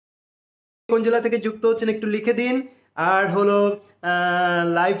কোন জেলা থেকে যুক্ত হচ্ছেন একটু লিখে দিন। আর হলো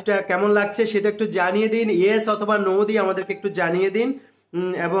লাইভটা কেমন লাগছে সেটা একটু জানিয়ে দিন, ইয়েস অথবা নো দিয়ে আমাদেরকে একটু জানিয়ে দিন।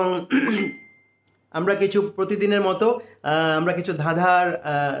 এবং আমরা কিছু প্রতিদিনের মতো আমরা কিছু ধাঁধার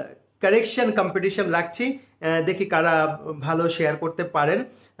কারেকশন কম্পিটিশন রাখছি, দেখি কারা ভালো শেয়ার করতে পারেন,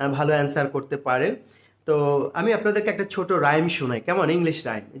 ভালো অ্যান্সার করতে পারেন। তো আমি আপনাদেরকে একটা ছোট রাইম শোনাই, কেমন? ইংলিশ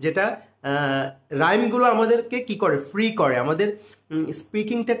রাইম, যেটা রাইমগুলো আমাদেরকে কি করে, ফ্রি করে, আমাদের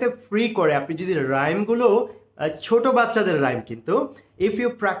স্পিকিংটাকে ফ্রি করে। আপনি যদি রাইমগুলো, ছোট বাচ্চাদের রাইম কিন্তু, if you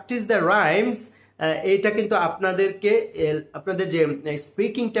practice the rhymes, এটা কিন্তু আপনাদেরকে আপনাদের যে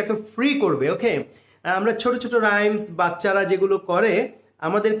স্পিকিংটাকে ফ্রি করবে। ওকে, আমরা ছোট ছোট রাইমস বাচ্চারা যেগুলো করে,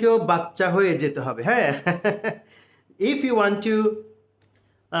 আমাদেরকেও বাচ্চা হয়ে যেতে হবে। হ্যাঁ, if you want to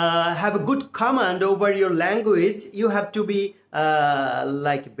have a good command over your language, you have to be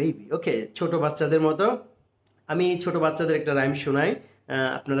like a baby. Okay, ছোট বাচ্চাদের মতো। আমি ছোট বাচ্চাদের একটা রাইম শোনাই,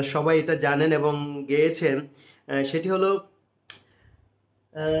 আপনারা সবাই এটা জানেন এবং গেয়েছেন। সেটা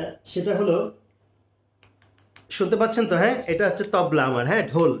হলো শুনতে পাচ্ছেন তো? হ্যাঁ, এটা হচ্ছে তবলা আমার। হ্যাঁ,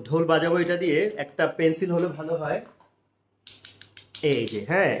 ঢোল বাজাবো এটা দিয়ে, একটা পেন্সিল হলে ভালো হয়। এই যে,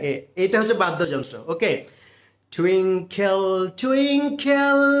 হ্যাঁ, এটা হচ্ছে বাদ্যযন্ত্র। ওকে, twinkle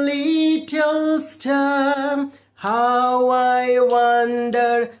twinkle little star, how I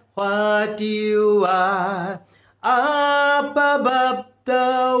wonder what you are, up above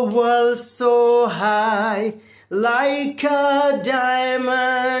the world so high, like a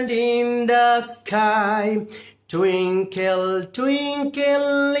diamond in the sky. Twinkle twinkle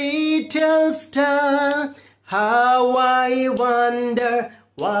little star, how I wonder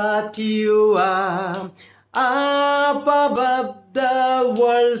what you are, up above the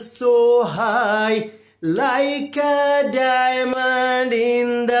world so high, like a diamond in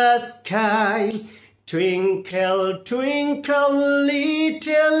the sky. Twinkle twinkle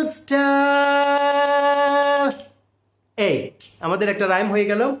little star. এই আমাদের একটা rhyme হয়ে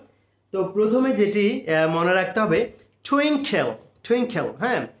গেল। তো প্রথমে যেটি মনে রাখতে হবে, টুইঙ্কেল। টুইঙ্কেল,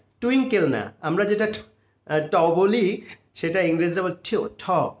 হ্যাঁ, টুইঙ্কেল না, আমরা যেটা ট বলি সেটা ইংরেজিতে বল ঠ।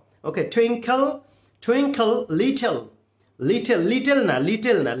 ওকে, twinkle twinkle little, little, little na,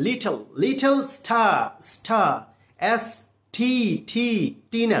 little na, little, little star, star, S-T, T,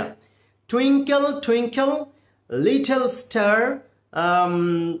 Tina. Twinkle, twinkle, little star.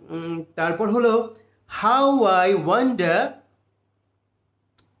 তারপর হলো how I wonder,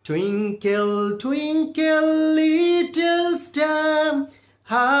 twinkle, twinkle, little star,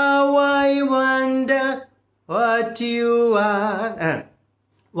 how I wonder what you are.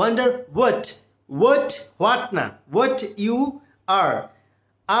 Wonder what na, what you are,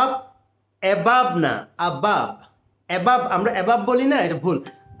 up above na, above, আমরা above বলি না, এটা ভুল।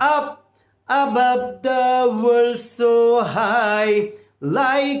 up above the world so high,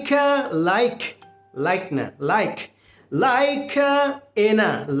 like a, like na, like a na,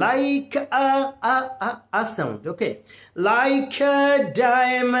 like a sound. Okay, like a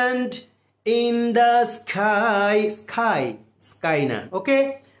diamond in the sky na. Okay,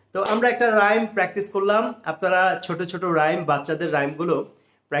 তো আমরা একটা rhyme practice করলাম। আপনারা ছোট ছোট রাইম, বাচ্চাদের রাইমগুলো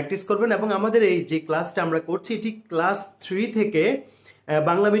প্র্যাকটিস করবেন। এবং আমাদের এই যে ক্লাসটা আমরা করছি, এটি ক্লাস 3 থেকে,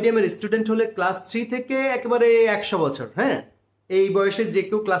 বাংলা মিডিয়ামের স্টুডেন্ট হলে ক্লাস 3 থেকে একেবারে 100 বছর, হ্যাঁ, এই বয়সে যে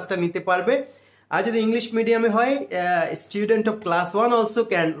কেউ ক্লাসটা নিতে পারবে। আর যদি ইংলিশ মিডিয়ামে হয়, student of class 1 also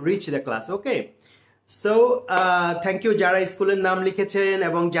can reach the class. Okay, so thank you যারা স্কুলের নাম লিখেছেন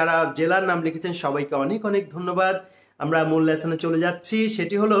এবং যারা জেলার নাম লিখেছেন, সবাইকে অনেক অনেক ধন্যবাদ। আমরা মূল লেসনে চলে যাচ্ছি।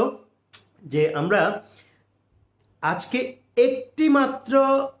 সেটি হলো যে আমরা আজকে একটি মাত্র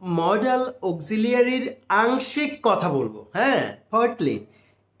মডেল অক্সিলিয়ারির আংশিক কথা বলবো। হ্যাঁ, পার্টলি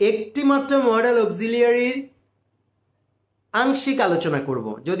একটি মাত্র মডেল অক্সিলিয়ারির আংশিক আলোচনা করব।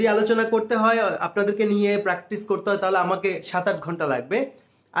 যদি আলোচনা করতে হয়, আপনাদেরকে নিয়ে প্র্যাকটিস করতে হয়, তাহলে আমাকে 7-8 ঘন্টা লাগবে।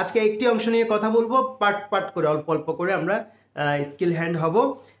 আজকে একটি অংশ নিয়ে কথা বলবো, পার্ট করে, অল্প অল্প করে আমরা স্কিল হ্যান্ড হব।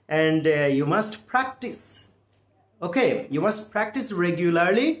 And you must practice. Okay, you must practice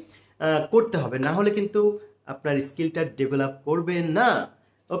regularly, করতে হবে, না হলে কিন্তু আপনার স্কিলটা ডেভেলপ করবে না।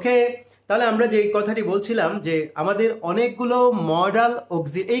 ওকে, তাহলে আমরা যে কথাটি বলছিলাম যে আমাদের অনেকগুলো মডেল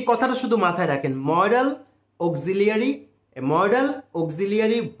এই কথাটা শুধু মাথায় রাখেন, মডেল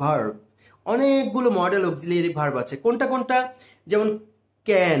অক্সিলিয়ারি ভার্ব, অনেকগুলো মডেল অক্সিলিয়ারি ভার্ব আছে। কোনটা কোনটা? যেমন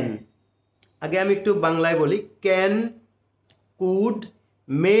ক্যান, আগে আমি একটু বাংলায় বলি। Can, could,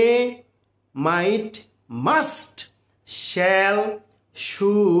 May, mite, must, shall,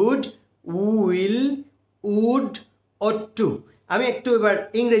 should, will, would, ought to. আমি একটু এবার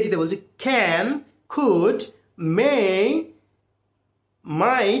ইংরেজিতে বলছি। Can, could, May,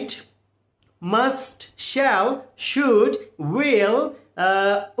 mite, must, shall, should, will,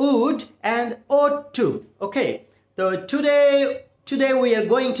 would and ought to. Okay, so today we are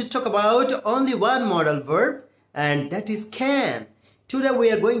going to talk about only one modal verb, and that is can. Today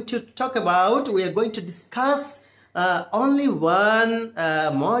we are going to discuss only one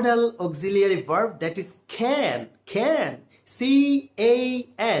modal auxiliary verb, that is can.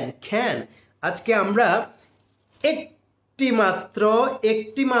 C-A-N, can. আজকে আমরা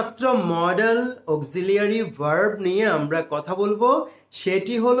একটি মাত্র model auxiliary verb নিয়ে আমরা কথা বলবো,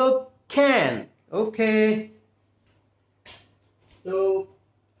 সেটি হলো ক্যান। ওকে, তো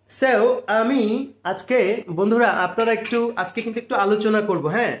আমি আজকে বন্ধুরা আপনারা আজকে কিন্তু একটু আলোচনা করব।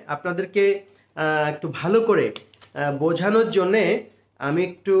 হ্যাঁ, আপনাদেরকে একটু ভালো করে বোঝানোর জন্যে আমি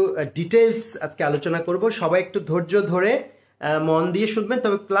একটু ডিটেলস আজকে আলোচনা করব। সবাই একটু ধৈর্য ধরে মন দিয়ে শুনবেন,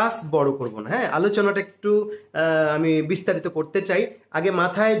 তবে ক্লাস বড় করব না। হ্যাঁ, আলোচনাটা একটু আমি বিস্তারিত করতে চাই। আগে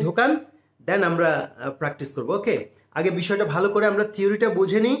মাথায় ঢোকান, দেন আমরা প্র্যাকটিস করব। ওকে, আগে বিষয়টা ভালো করে আমরা থিওরিটা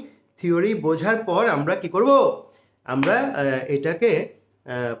বুঝে নিই। থিওরি বোঝার পর আমরা কি করব, আমরা এটাকে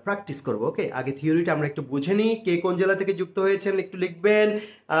প্র্যাকটিস করব। ওকে, আগে থিওরিটা আমরা একটু বুঝে নিই। কে কোন জেলা থেকে যুক্ত হয়েছেন একটু লিখবেন,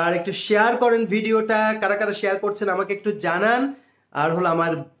 আর একটু শেয়ার করেন ভিডিওটা। কারা কারা শেয়ার করছেন আমাকে একটু জানান। আর হলো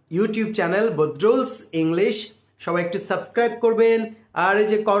আমার ইউটিউব চ্যানেল বদরুলস ইংলিশ, সবাই একটু সাবস্ক্রাইব করবেন। আর এই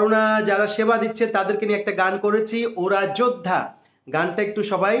যে করোনা যারা সেবা দিচ্ছে তাদেরকে নিয়ে একটা গান করেছি, ওরা যোদ্ধা। গানটা একটু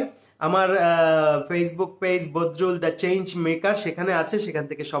সবাই আমার Facebook page Badrul the change maker সেখানে আছে, সেখান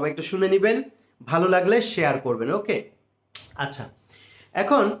থেকে সবাই একটু শুনে নেবেন, ভালো লাগলে শেয়ার করবেন। ওকে, আচ্ছা,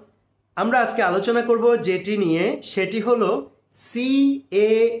 এখন আমরা আজকে আলোচনা করব যেটি নিয়ে, সেটি হলো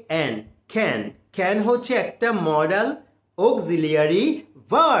CAN, ক্যান। ক্যান হচ্ছে একটা মডাল অক্সিলিয়ারি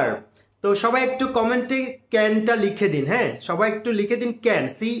ভার্ব। তো সবাই একটু কমেন্টে ক্যানটা লিখে দিন। হ্যাঁ, সবাই একটু লিখে দিন ক্যান,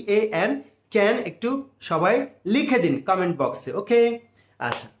 CAN, ক্যান একটু সবাই লিখে দিন কমেন্ট বক্সে। ওকে,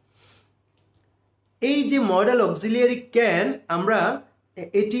 আচ্ছা, এই যে মডেল অক্সিলিয়ারি ক্যান,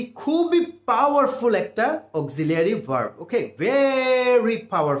 এটি খুবই পাওয়ারফুল একটা অক্সিলিয়ারি ভার্ব। ওকে, ভেরি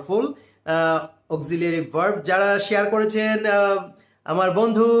পাওয়ারফুল অক্সিলিয়ারি ভার্ব। যারা শেয়ার করেছেন, আমার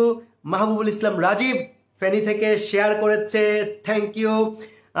বন্ধু মাহবুবুল ইসলাম রাজীব ফেনী থেকে শেয়ার করেছে, থ্যাংক ইউ।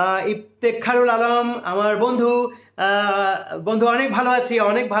 ইফতেখারুল আলম আমার বন্ধু অনেক ভালো আছি,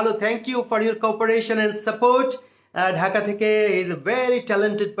 অনেক ভালো, thank you for your cooperation and support. Dhaka থেকে is a very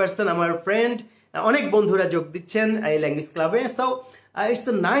talented person, আমার ফ্রেন্ড। অনেক বন্ধুরা যোগ দিচ্ছেন এই ল্যাঙ্গুয়েজ ক্লাবে। So it's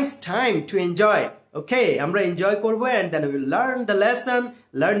a nice time to enjoy. ওকে, আমরা এনজয় করবো, and then will learn the lesson,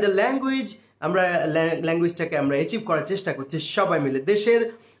 learn the language. আমরা ল্যাঙ্গুয়েজটাকে আমরা অ্যাচিভ করার চেষ্টা করছি সবাই মিলে। দেশের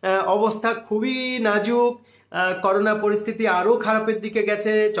অবস্থা খুবই নাজুক, করোনা পরিস্থিতি আরও খারাপের দিকে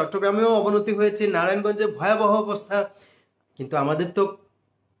গেছে, চট্টগ্রামেও অবনতি হয়েছে, নারায়ণগঞ্জে ভয়াবহ অবস্থা। কিন্তু আমাদের তো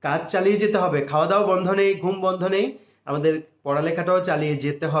কাজ চালিয়ে যেতে হবে, খাওয়া দাওয়া বন্ধ নেই, ঘুম বন্ধ নেই, আমাদের পড়ালেখাটাও চালিয়ে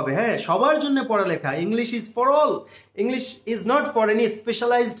যেতে হবে। হ্যাঁ, সবার জন্য পড়ালেখা। English is for all, English is not for any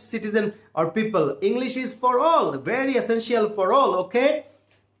specialised citizen or people, English is for all, very essential for all. Okay,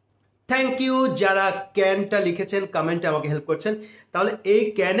 thank you যারা ক্যানটা লিখেছেন, কমেন্টে আমাকে হেল্প করছেন। তাহলে এই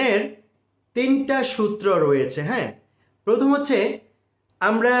ক্যানের 3টা সূত্র রয়েছে। হ্যাঁ, প্রথম হচ্ছে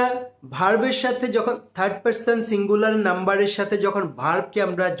আমরা ভার্বের সাথে যখন থার্ড পারসন সিঙ্গুলার নাম্বারের সাথে যখন ভার্বকে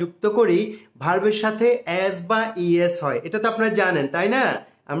আমরা যুক্ত করি, ভার্বের সাথে অ্যাস বা ইএস হয়। এটা তো আপনারা জানেন, তাই না?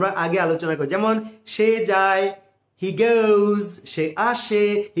 আমরা আগে আলোচনা করি, যেমন সে যায়, হি গোজ, সে আসে,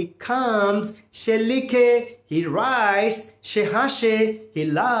 হি কামস, সে লিখে, হি রাইটস, সে হাসে, হি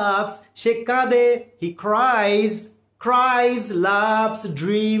লাভস, সে কাঁদে, হি cries, laughs,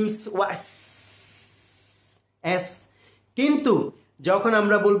 dreams, s। কিন্তু যখন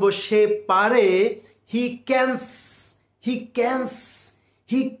আমরা বলবো সে পারে, he cans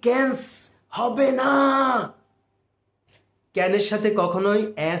হবে না। ক্যানের সাথে কখনোই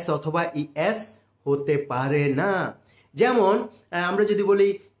s অথবা es হতে পারে না। যেমন আমরা যদি বলি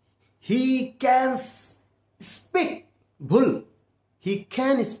he can speak, ভুল, he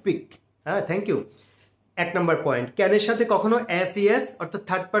can speak। হ্যাঁ, থ্যাংক ইউ। 1 নম্বর পয়েন্ট, ক্যানের সাথে কখনো এস ইএস অর্থাৎ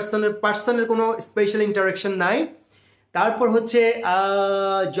থার্ড পার্সনের কোনো স্পেশাল ইন্টারাকশন নাই। তারপর হচ্ছে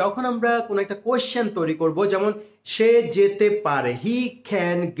যখন আমরা কোনো একটা কোয়েশ্চেন তৈরি করব, যেমন সে যেতে পারে, হি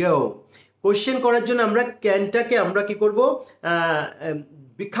ক্যান গো। কোয়েশ্চেন করার জন্য আমরা ক্যানটাকে আমরা কি করব,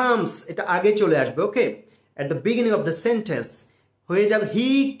 বিকামস, এটা আগে চলে আসবে। ওকে, at the beginning of the sentence হয়ে যাবে হি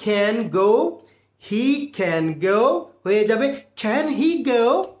ক্যান গো, হয়ে যাবে ক্যান হি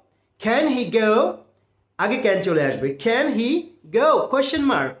গো, আগে ক্যান চলে আসবে, can he go question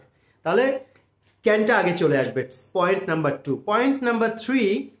mark, তাহলে ক্যানটা আগে চলে আসবে। Point number 2। পয়েন্ট নাম্বার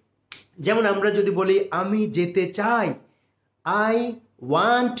 3, যেমন আমরা যদি বলি আমি যেতে চাই, আই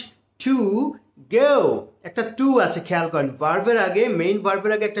ওয়ান্ট টু গো, একটা টু আছে, খেয়াল করেন, ভার্বের আগে, মেইন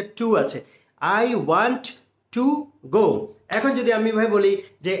ভার্বের আগে একটা টু আছে, আই ওয়ান্ট টু গো। এখন যদি আমি ভাই বলি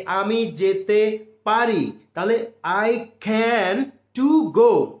যে আমি যেতে পারি, তাহলে আই ক্যান টু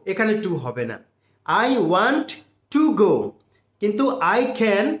গো, এখানে টু হবে না। আই ওয়ান্ট টু গো, কিন্তু আই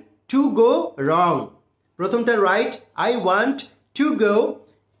ক্যান টু গো রং। প্রথমটা right, I want to go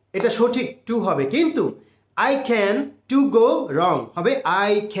এটা সঠিক, টু হবে, কিন্তু আই ক্যান টু গো রং হবে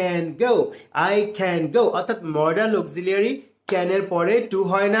I can go. I can go অর্থাৎ মডাল অক্সিলিয়ারি ক্যানের পরে টু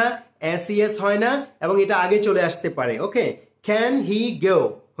হয় না, এস হয় না, এবং এটা আগে চলে আসতে পারে। ওকে, ক্যান হি গো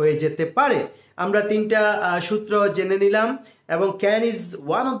হয়ে যেতে পারে। আমরা তিনটা সূত্র জেনে নিলাম, এবং can is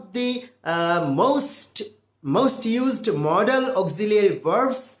one of the most used modal auxiliary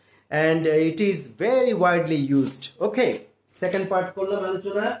verbs and it is very widely used. Okay, second part করলাম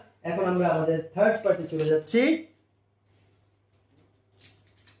আলোচনা, এখন আমরা আমাদের থার্ড পার্টে চলে যাচ্ছি।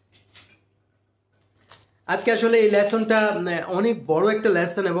 আজকে আসলে এই লেসনটা অনেক বড় একটা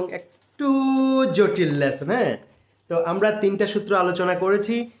লেসন এবং একটু জটিল লেসন। হ্যাঁ, তো আমরা তিনটা সূত্র আলোচনা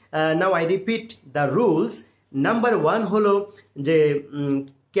করেছি। Now I repeat the rules. Number 1 হলো যে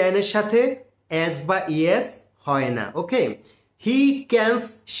ক্যানের সাথে এস বা ইএস হয় না। ওকে, হি ক্যানস,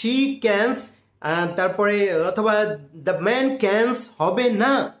 শি ক্যানস, তারপরে অথবা দ্য ম্যান ক্যানস হবে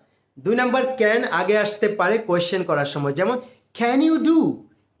না। 2 নাম্বার ক্যান আগে আসতে পারে কোয়েশ্চেন করার সময়, যেমন can you do,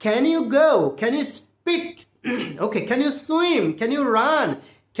 can you go, can you speak, okay, can you swim, can you run,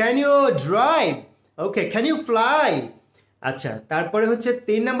 can you drive, okay, can you fly. আচ্ছা, তারপরে হচ্ছে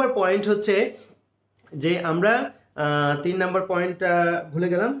 3 নাম্বার পয়েন্ট হচ্ছে যে আমরা 3 নাম্বার পয়েন্টটা ভুলে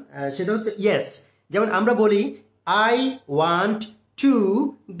গেলাম, সেটা হচ্ছে ইয়েস। যেমন আমরা বলি আই ওয়ান্ট টু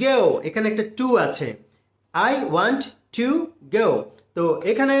গো, এখানে একটা টু আছে, আই ওয়ান্ট টু গো, তো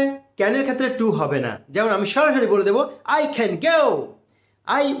এখানে ক্যানের ক্ষেত্রে টু হবে না। যেমন আমি সরাসরি বলে দেবো I can go,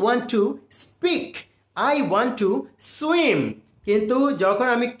 I want to speak, I want to swim, কিন্তু যখন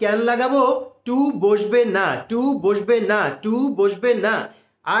আমি ক্যান লাগাবো টু বসবে না, টু বসবে না, টু বসবে না।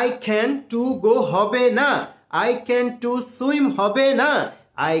 আই ক্যান টু গো হবে না, আই ক্যান টু সুইম হবে না,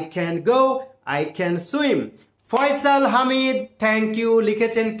 I can go, I can swim. Faisal Hamid thank you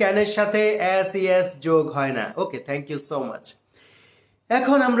লিখেছেন ক্যানের সাথে এস যোগ হয় না। ওকে, থ্যাংক ইউ সো মাচ।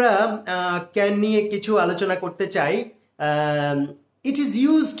 এখন আমরা ক্যান নিয়ে কিছু আলোচনা করতে চাই। It is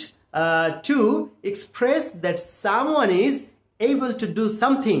used to express that someone is able to do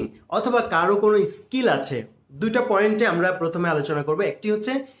something, অথবা কারো কোনো স্কিল আছে। 2টা পয়েন্টে আমরা প্রথমে আলোচনা করব। একটি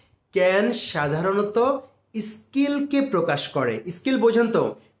হচ্ছে ক্যান সাধারণত স্কিলকে প্রকাশ করে। স্কিল বোঝেন তো,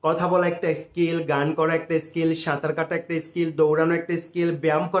 কথা বলা একটা স্কিল, গান করা একটা স্কিল, সাঁতার কাটা একটা স্কিল, দৌড়ানো একটা স্কিল,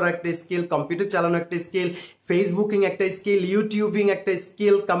 ব্যায়াম করা একটা স্কিল, কম্পিউটার চালানো একটা স্কিল, ফেসবুকিং একটা স্কিল, ইউটিউবিং একটা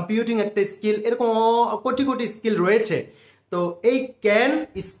স্কিল, কম্পিউটিং একটা স্কিল, এরকম কোটি কোটি স্কিল রয়েছে। তো এই ক্যান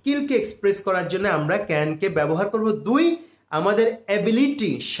স্কিলকে এক্সপ্রেস করার জন্য আমরা ক্যানকে ব্যবহার করব। 2, আমাদের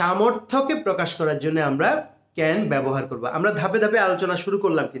অ্যাবিলিটি, সামর্থ্যকে প্রকাশ করার জন্য আমরা ক্যান ব্যবহার করব। আমরা ধাপে ধাপে আলোচনা শুরু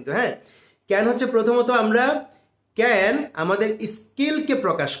করলাম কিন্তু। হ্যাঁ, ক্যান হচ্ছে প্রথমত আমরা ক্যান আমাদের স্কিলকে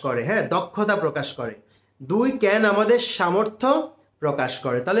প্রকাশ করে, হ্যাঁ, দক্ষতা প্রকাশ করে। 2, ক্যান আমাদের সামর্থ্য প্রকাশ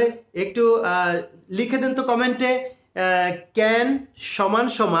করে। তাহলে একটু লিখে দেন তো কমেন্টে, ক্যান সমান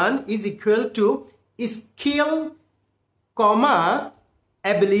সমান is equal to skill comma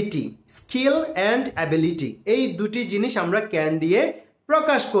ability, skill and ability, এই দুটি জিনিস আমরা ক্যান দিয়ে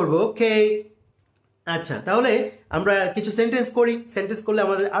প্রকাশ করব। ওকে, আচ্ছা, তাহলে আমরা কিছু সেন্টেন্স করি। সেন্টেন্স করলে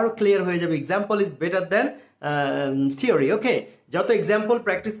আমাদের আরো ক্লিয়ার হয়ে যাবে। Example is better than theory. ওকে, যত এক্সাম্পল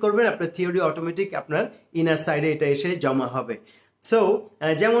প্র্যাকটিস করবেন আপনার থিওরি অটোমেটিক আপনার ইনার সাইডে এটা এসে জমা হবে। সো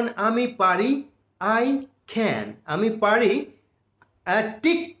যেমন আমি পারি, আই ক্যান, আমি পারি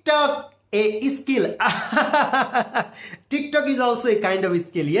TikTok a skill. TikTok is also a kind of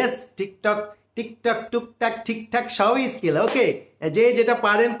skill. Yes, TikTok, টুকটাক, ঠিকঠাক সবই স্কিল। ওকে, যে যেটা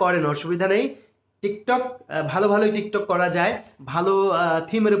পারেন করেন, অসুবিধা নেই। টিকটক ভালোই টিকটক করা যায়, ভালো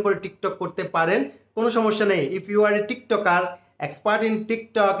থিমের উপরে টিকটক করতে পারেন, কোনো সমস্যা নেই। If you R A TikToker, expert in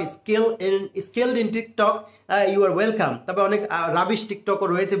TikTok, skilled in TikTok, you R welcome. তবে অনেক রাবিশ টিকটকও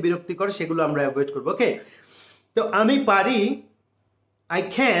রয়েছে বিরক্তিকর, সেগুলো আমরা অ্যাভয়েড করবো। ওকে, তো আমি পারি, আই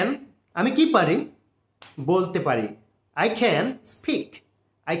ক্যান, আমি কি পারি, বলতে পারি। I can speak,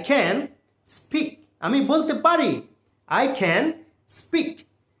 I can speak, আমি বলতে পারি। আই ক্যান স্পিক,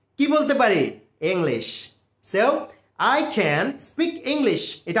 কি বলতে পারি, English. So I can speak English,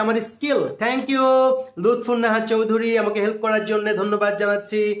 এটা আমার স্কিল। থ্যাংক ইউ লুৎফুন্নাহা চৌধুরী, আমাকে হেল্প করার জন্য ধন্যবাদ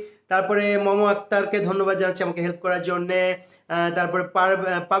জানাচ্ছি। তারপরে মমো আক্তারকে ধন্যবাদ জানাচ্ছি আমাকে হেল্প করার জন্যে। তারপরে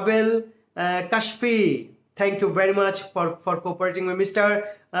Pavel Kashfi, thank you very much for cooperating with Mr.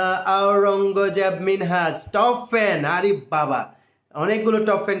 Aurangzeb Minhaj, top fan. আরে বাবা, অনেকগুলো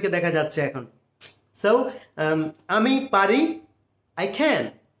টপ ফ্যানকে দেখা যাচ্ছে এখন। সো আমি পারি, আই ক্যান,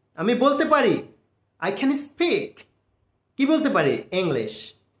 আমি বলতে পারি, আই ক্যান স্পিক, কি বলতে পারি ইংলিশ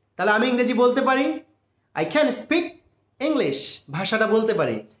তাহলে আমি ইংরেজি বলতে পারি I can speak English ভাষাটা বলতে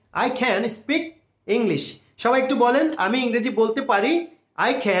পারি I can speak English সবাই একটু বলেন আমি ইংরেজি বলতে পারি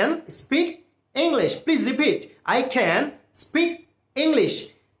I can speak English please repeat I can speak English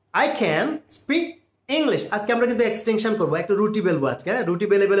I can speak English আজকে আমরা কিন্তু এক্সটেনশন করব একটা রুটি বেলবো আজকে রুটি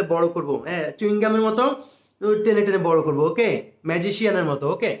বেলে বেলে বড় করব হ্যাঁ চুইং গামের মতো টেনে টেনে বড় করব ওকে ম্যাজিশিয়ানের মতো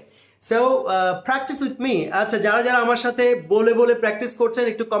okay so practice with me আচ্ছা যারা যারা আমার সাথে বলে বলে প্র্যাকটিস করছেন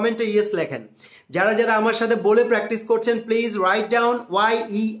একটু কমেন্টে ইয়েস লেখেন যারা যারা আমার সাথে বলে প্র্যাকটিস করছেন please write down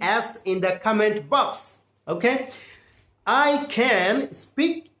YES in the comment box okay I can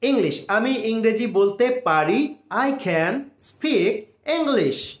speak English আমি ইংরেজি বলতে পারি I can speak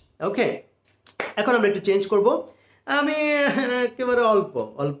English ওকে এখন আমরা একটু চেঞ্জ করব আমি একেবারে অল্প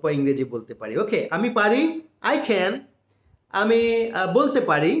অল্প ইংরেজি বলতে পারি ওকে আমি পারি I can আমি বলতে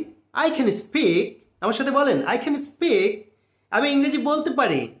পারি I can speak আমার সাথে বলেন I can speak আমি ইংরেজি বলতে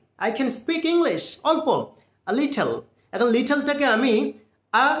পারি I can speak English অল্প a little এখন লিটলটাকে আমি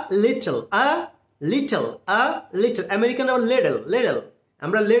a little আমেরিকান লিটল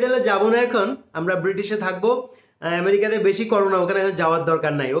আমরা লিটলে যাব না এখন আমরা ব্রিটিশে থাকবো আমেরিকাতে বেশি করো না ওখানে যাওয়ার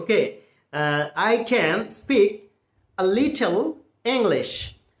দরকার নাই ওকে I can speak a little English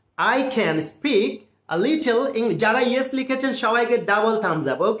I can speak a little English যারা ইয়েস লিখেছেন সবাইকে ডাবল থামস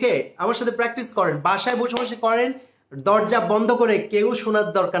আপ ওকে আমার সাথে প্র্যাকটিস করেন বাসায় বসে বসে করেন দরজা বন্ধ করে কেউ শোনার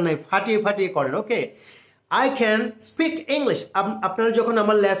দরকার নাই ফাটিয়ে ফাটিয়ে করেন ওকে I can speak English আপনারা যখন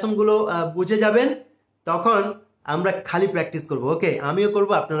আমার লেসনগুলো বুঝে যাবেন তখন আমরা খালি প্র্যাকটিস করব ওকে আমিও করব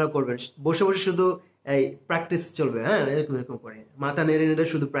আপনারাও করবেন বসে বসে শুধু এই প্র্যাকটিস চলবে হ্যাঁ এরকম এরকম করে মাথা নেড়ে নেড়ে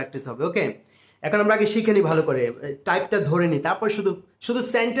শুধু প্র্যাকটিস হবে ওকে এখন আমরা আগে শিখে নিই ভালো করে টাইপটা ধরে নিই তারপর শুধু শুধু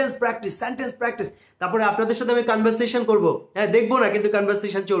সেন্টেন্স প্র্যাকটিস তারপরে আপনাদের সাথে আমি কনভারসেশন করব হ্যাঁ দেখবো না কিন্তু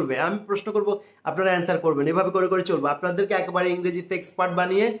কনভারসেশন চলবে আমি প্রশ্ন করব আপনারা অ্যান্সার করবেন এভাবে করে করে চলবো আপনাদেরকে একেবারে ইংরেজিতে এক্সপার্ট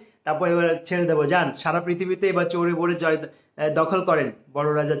বানিয়ে তারপর এবার ছেড়ে দেবো যান সারা পৃথিবীতে এবার চড়ে বড়ে জয় দখল করেন বড়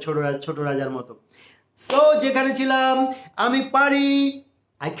রাজা ছোট রাজার মতো সো যেখানে ছিলাম আমি পারি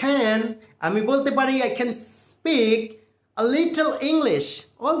I can আমি বলতে পারি I can speak a little English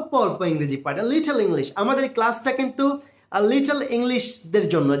অল্প অল্প ইংরেজি পারি a little English আমাদের ক্লাসটা কিন্তু a little English দের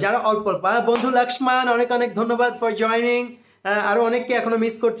জন্য যারা অল্প অল্প বন্ধু লক্ষ্মণ অনেক অনেক ধন্যবাদ ফর জয়নিং আরো অনেককে এখনো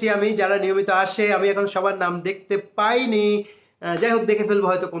মিস করছি আমি যারা নিয়মিত আসে আমি এখন সবার নাম দেখতে পাইনি যাই হোক দেখে ফেলবো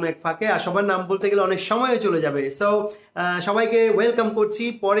হয়তো কোনো এক ফাঁকে আর সবার নাম বলতে গেলে অনেক সময়ও চলে যাবে সো সবাইকে ওয়েলকাম করছি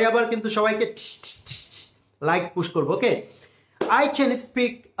পরে আবার কিন্তু সবাইকে লাইক পুশ করবো ওকে I can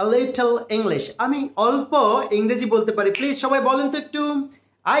speak a little English আমি অল্প ইংরেজি বলতে পারি প্লিজ সবাই বলেন তো একটু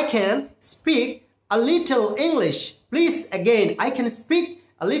I can speak a little English please again I can speak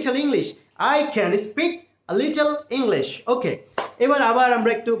a little English I can speak a little English okay এবার আবার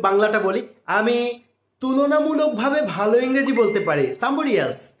আমরা একটু বাংলাটা বলি আমি তুলনামূলকভাবে ভালো ইংরেজি বলতে পারি somebody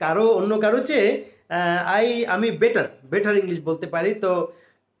else কারো অন্য কারো চেয়ে আমি বেটার ইংলিশ বলতে পারি তো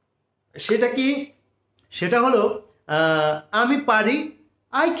সেটা কি সেটা হলো আমি পারি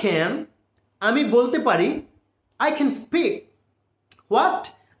I can আমি বলতে পারি I can speak what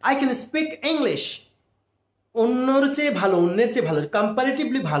I can speak English অন্যের চেয়ে ভালো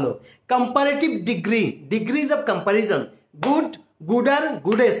কম্পারেটিভলি ভালো কম্পারেটিভ ডিগ্রিজ অফ কম্পারিজন গুডার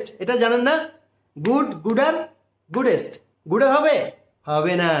গুডেস্ট এটা জানেন না গুডার গুডেস্ট গুডার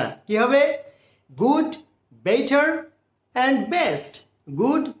হবে না কি হবে good better and best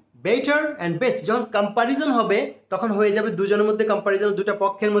good better and best যখন কম্পারিজন হবে তখন হয়ে যাবে দুজনের মধ্যে কম্পারিজন দুটা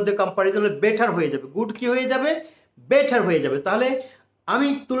পক্ষের মধ্যে কম্পারিজন বেটার হয়ে যাবে গুড কি হয়ে যাবে বেটার হয়ে যাবে তাহলে আমি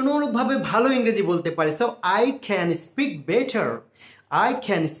তুলনামূলকভাবে ভালো ইংরেজি বলতে পারি so I can speak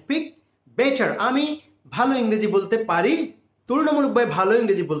better আমি ভালো ইংরেজি বলতে পারি তুলনামূলকভাবে ভালো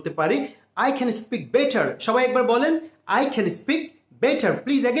ইংরেজি বলতে পারি I can speak better সবাই একবার বলেন I can speak better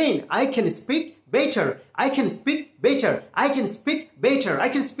please again I can speak better I can speak better I can speak better I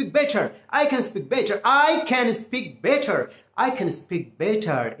can speak better I can speak better I can speak better I can speak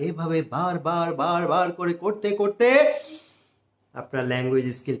better এভাবে বার করে করতে আপনার language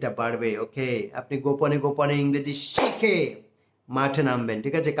স্কিলটা বাড়বে ওকে আপনি গোপনে ইংরেজি শিখে মাঠে নামবেন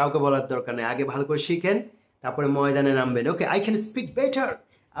ঠিক আছে কাউকে বলার দরকার নেই আগে ভালো করে শিখেন তারপরে ময়দানে নামবেন ওকে I can speak better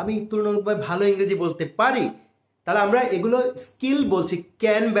আমি তুলনামূলকভাবে ভালো ইংরেজি বলতে পারি তাহলে আমরা এগুলো স্কিল বলছি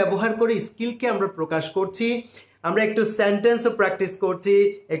ক্যান ব্যবহার করে স্কিলকে আমরা প্রকাশ করছি আমরা একটু সেন্টেন্সও প্র্যাকটিস করছি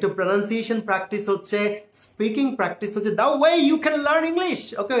একটু প্রনাউন্সিয়েশন প্র্যাকটিস হচ্ছে স্পিকিং প্র্যাকটিস হচ্ছে the way you can learn English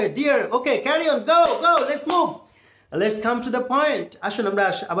okay dear okay carry on go let's move let's come to the point আসুন আমরা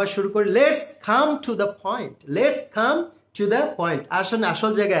আবার শুরু করি let's come to the point আসুন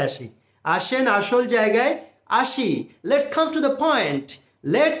আসল জায়গায় আসি let's come to the point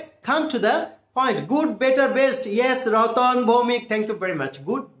point good better best yes Ratan Bhowmik thank you very much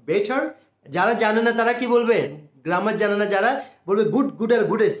good better যারা জানে না তারা কি বলবে গ্রামার জানে না যারা বলবে গুড গুড আর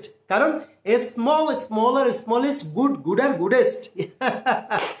গুডেস্ট কারণ a small smaller smallest good good R গুডেস্ট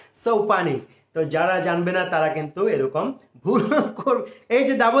so funny তো যারা জানবে না তারা কিন্তু এরকম ভুল করবে এই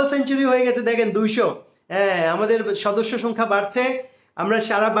যে ডাবল সেঞ্চুরি হয়ে গেছে দেখেন 200 হ্যাঁ আমাদের সদস্য সংখ্যা বাড়ছে আমরা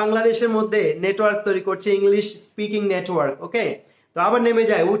সারা বাংলাদেশের মধ্যে নেটওয়ার্ক তৈরি করছি ইংলিশ স্পিকিং নেটওয়ার্ক ওকে তো আবার নেমে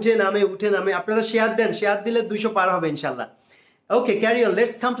যায় উঠে নামে আপনারা শেয়ার দেন শেয়ার দিলে 200 পার হবে ইনশাল্লাহ okay carry on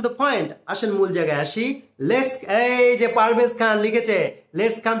let's come to the point আসেন মূল জায়গায় আসি লেটস এই যে পারভেজ খান লিখেছে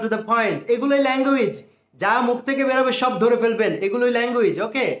let's come to the point এগুলোই ল্যাঙ্গুয়েজ যা মুখ থেকে বেরোবে সব ধরে ফেলবেন এগুলোই language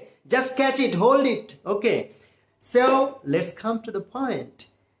okay just catch it hold it okay so let's come to the point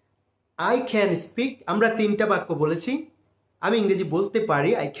I can speak আমরা 3টা বাক্য বলেছি আমি ইংরেজি বলতে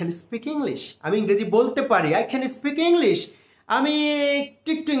পারি আই ক্যান স্পিক ইংলিশ আমি ইংরেজি বলতে পারি আই ক্যান স্পিক ইংলিশ আমি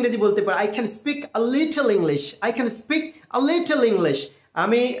একটু ইংরেজি বলতে পারি I can speak a little English I can speak a little English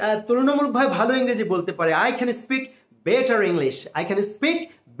আমি তুলনামূলকভাবে ভালো ইংরেজি বলতে পারি I can speak better English I can speak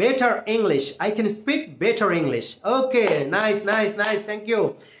better English I can speak better English okay nice nice nice thank you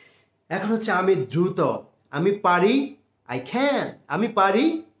এখন হচ্ছে আমি দ্রুত আমি পারি আই ক্যান আমি পারি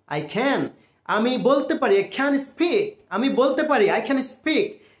আই ক্যান আমি বলতে পারি আই ক্যান স্পিক আমি বলতে পারি I can speak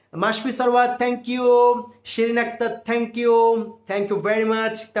Mashfi Sarwar thank you Shirin Akter thank you very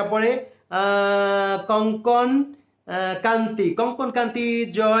much তারপরে কঙ্কন কান্তি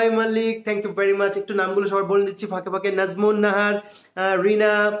জয় মালিক থ্যাংক ইউ ভেরি মাচ একটু নামগুলো সবার বলে দিচ্ছি ফাঁকে ফাঁকে নাজমুন নাহার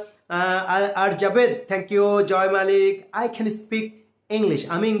রিনা আর Jabed thank you Joy Malik I can speak English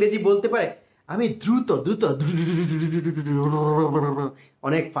আমি ইংরেজি বলতে পারি আমি দ্রুত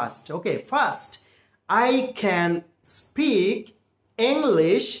অনেক fast okay fast I can speak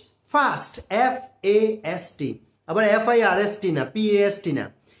English fast FAST আবার FIRST না PAST না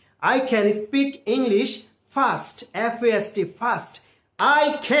I can speak English fast FAST fast I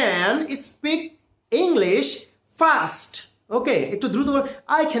can speak English fast okay একটু দ্রুত বল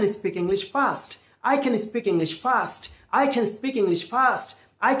I can speak English fast I can speak English fast I can speak English fast.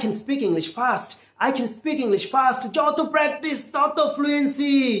 I can speak English fast. I can speak English fast. যত practice তত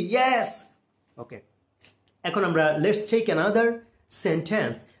fluency yes okay এখন আমরা let's take another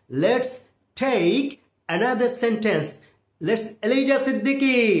sentence let's Elijah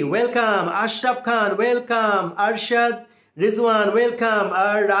Siddiqui welcome Ashraf Khan welcome Arshad Rizwan welcome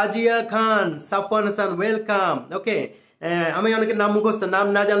R Razia Khan Safwan Hasan welcome okay আমি অনেকের নাম মুখস্থ নাম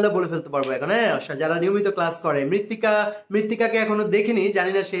না জানলে বলে ফেলতে পারবো এখন হ্যাঁ যারা নিয়মিত ক্লাস করে মৃত্তিকাকে এখনো দেখিনি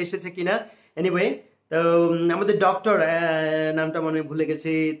জানি না সে এসেছে কিনা এনিওয়ে তো আমাদের ডক্টর নামটা মনে ভুলে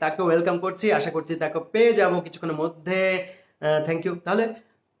গেছি তাকে ওয়েলকাম করছি আশা করছি তাকে পেয়ে যাবো কিছুক্ষণের মধ্যে থ্যাংক ইউ তাহলে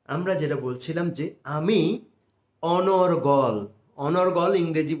আমরা যেটা বলছিলাম যে আমি অনর্গল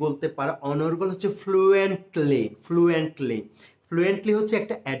ইংরেজি বলতে পারা অনর্গল হচ্ছে ফ্লুয়েন্টলি হচ্ছে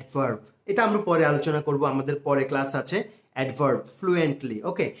একটা অ্যাডভার্ব এটা আমরা পরে আলোচনা করব আমাদের পরে ক্লাস আছে adverb fluently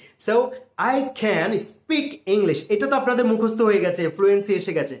okay so I can speak English এটা তো আপনাদের মুখস্থ হয়ে গেছে ফ্লুয়েন্সি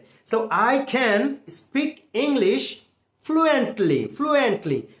এসে গেছে so I can speak English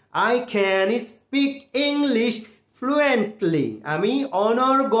fluently I can speak English fluently আমি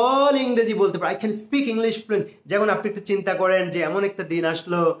অনর্গল ইংরেজি বলতে পারি I can speak English fluent যেমন আপনি একটু চিন্তা করেন যে এমন একটা দিন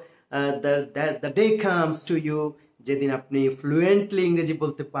আসলো the day comes to you যেদিন আপনি ফ্লুয়েন্টলি ইংরেজি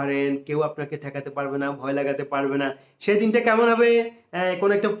বলতে পারেন কেউ আপনাকে ঠেকাতে পারবে না ভয় লাগাতে পারবে না সেই দিনটা কেমন হবে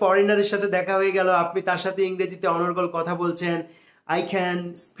কোনো একটা ফরেনারের সাথে দেখা হয়ে গেল আপনি তার সাথে ইংরেজিতে অনর্গল কথা বলছেন I can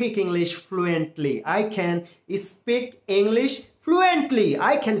speak English fluently I can speak English fluently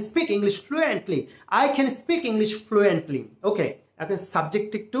I can speak English fluently ওকে এখন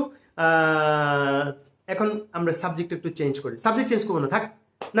সাবজেক্ট একটু এখন আমরা সাবজেক্ট একটু চেঞ্জ করি সাবজেক্ট চেঞ্জ করবো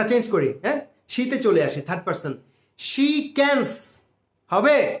না চেঞ্জ করি হ্যাঁ শীতে চলে আসি থার্ড পারসন she cans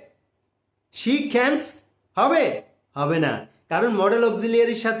হবে না কারণ মডেল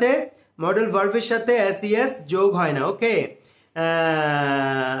অক্সিলিয়ারির সাথে মডেল ভার্বের সাথে SES যোগ হয় না ওকে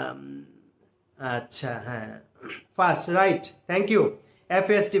আচ্ছা হ্যাঁ fast right thank you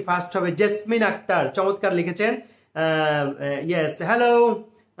FAST fast হবে জেসমিন আক্তার চমৎকার লিখেছেন ইয়েস হ্যালো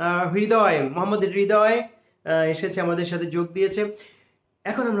মোহাম্মদ হৃদয় এসেছে আমাদের সাথে যোগ দিয়েছে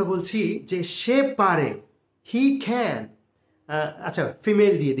এখন আমরা বলছি যে সে পারে হি ক্যান আচ্ছা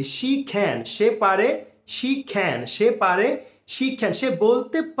ফিমেল দিয়ে দিই শি ক্যান সে পারে শি ক্যান সে পারে শি ক্যান সে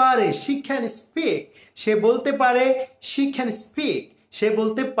বলতে পারে শি ক্যান স্পিক সে বলতে পারে শি ক্যান স্পিক সে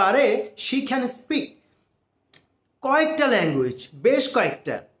বলতে পারে শি ক্যান স্পিক কয়েকটা ল্যাঙ্গুয়েজ বেশ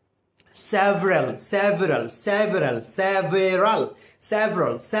কয়েকটা several SEVERAL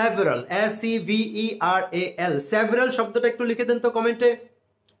SEVERAL শব্দটা একটু লিখে দেন তো কমেন্টে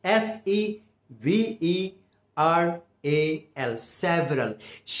VERAL, several.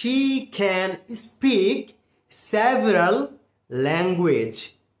 She can speak several language.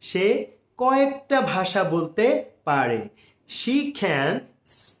 সে কয়েকটা ভাষা বলতে পারে। She can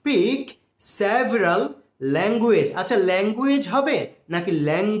speak several language. আচ্ছা, ল্যাঙ্গুয়েজ হবে নাকি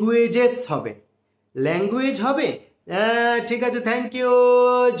ল্যাঙ্গুয়েজেস হবে? ল্যাঙ্গুয়েজ হবে। ঠিক আছে, thank you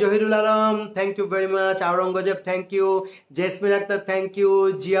Zahirul Alam, thank you very much. Aurangzeb thank you, Jesmin Akter thank you,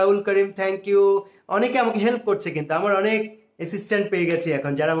 Ziaul Karim thank you. অনেকে আমাকে হেল্প করছে, কিন্তু আমার অনেক অ্যাসিস্ট্যান্ট পেয়ে গেছি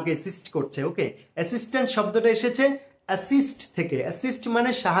এখন যারা আমাকে অ্যাসিস্ট করছে। ওকে, অ্যাসিস্ট্যান্ট শব্দটা এসেছে অ্যাসিস্ট থেকে। অ্যাসিস্ট মানে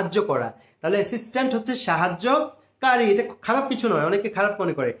সাহায্য করা, তাহলে অ্যাসিস্ট্যান্ট হচ্ছে সাহায্যকারী। এটা খারাপ কিছু নয়, অনেকে খারাপ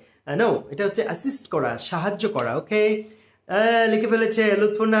মনে করে। নো, এটা হচ্ছে অ্যাসিস্ট করা, সাহায্য করা। ওকে, লিখে ফেলেছে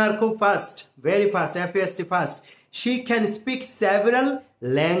লুৎফুন্নাহার, খুব fast, very fast, FAST fast. She can speak several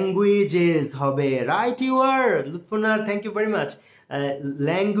languages হবে। Right you R Lutfunnahar, thank you very much.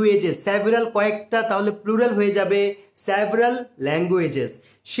 Languages, several কয়েকটা, তাহলে প্লুরাল হয়ে যাবে several languages.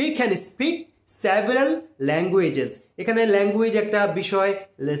 She can speak several languages। এখানে ল্যাঙ্গুয়েজ একটা বিষয়,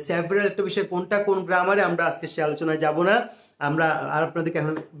 সেভারাল একটা বিষয়, কোনটা কোন গ্রামারে আমরা আজকে সে আলোচনায় যাব না, আমরা আর আপনাদেরকে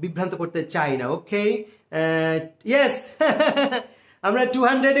এখন বিভ্রান্ত করতে চাই না। ওকে, ইয়েস আমরা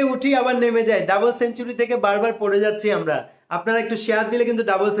 200-এ উঠি আবার নেমে যাই, ডাবল সেঞ্চুরি থেকে বারবার পড়ে যাচ্ছি আমরা। আপনারা একটু শেয়ার দিলে কিন্তু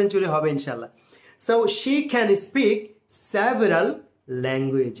ডাবল সেঞ্চুরি হবে ইনশাল্লাহ। So she can speak several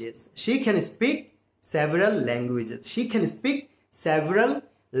languages. She can speak several languages. She can speak several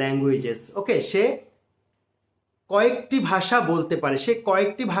languages. ওকে, সে কয়েকটি ভাষা বলতে পারে, সে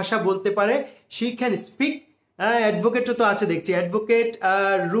কয়েকটি ভাষা বলতে পারে। She can speak। অ্যাডভোকেটও তো আছে দেখছি, অ্যাডভোকেট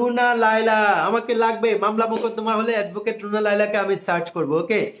রুনা লায়লা, আমাকে লাগবে, মামলা মোকদ্দমা হলে অ্যাডভোকেট রুনা লায়লাকে আমি সার্চ করব।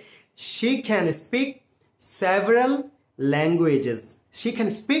 ওকে, she can speak several languages. She can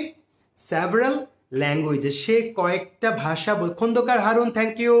speak several languages. সে কয়েকটা ভাষা Khandakar Harun,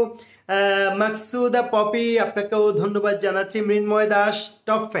 thank you. Maksuda poppy, আপনাকেও ধন্যবাদ জানাচ্ছি। মৃন্ময় দাস,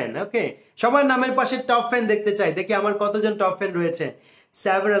 টপ ফ্যান। ওকে, সবার নামের পাশে টপ ফ্যান দেখতে চাই, দেখি আমার কতজন টপ ফ্যান রয়েছে।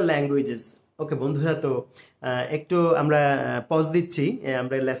 several languages। ওকে বন্ধুরা, তো একটু আমরা পজ দিচ্ছি,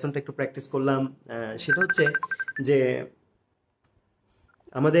 আমরা লেসনটা একটু প্র্যাকটিস করলাম। সেটা হচ্ছে যে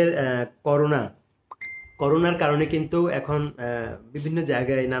আমাদের করোনার কারণে কিন্তু এখন বিভিন্ন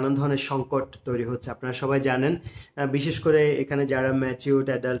জায়গায় নানান ধরনের সংকট তৈরি হচ্ছে, আপনারা সবাই জানেন। বিশেষ করে এখানে যারা ম্যাচিউরড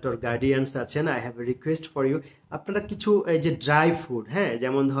অ্যাডাল্ট অর গার্ডিয়ানস আছেন, I have a request for you, আপনারা কিছু এই যে ড্রাই ফুড, হ্যাঁ,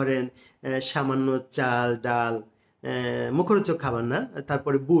 যেমন ধরেন সামান্য চাল ডাল, মুখরোচক খাবার না,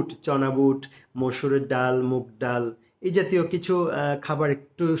 তারপরে বুট, চনা বুট, মসুরের ডাল, মুগ ডাল, এই জাতীয় কিছু খাবার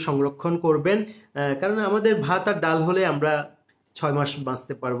একটু সংরক্ষণ করবেন। কারণ আমাদের ভাত আর ডাল হলে আমরা 6 মাস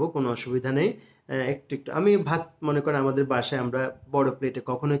বাঁচতে পারবো, কোনো অসুবিধা নেই। একটু একটু আমি ভাত, মনে করেন আমাদের বাসায় আমরা বড় প্লেটে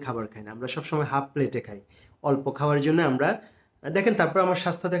কখনোই খাবার খাই না, আমরা সবসময় হাফ প্লেটে খাই, অল্প খাওয়ার জন্য আমরা। দেখেন, তারপর আমার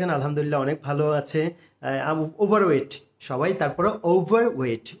স্বাস্থ্য দেখেন আলহামদুলিল্লাহ অনেক ভালো আছে। ওভারওয়েট সবাই, তারপরে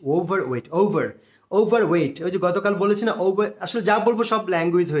ওভারওয়েট, ওভারওয়েট, ওই যে গতকাল বলেছি না, আসলে যা বলবো সব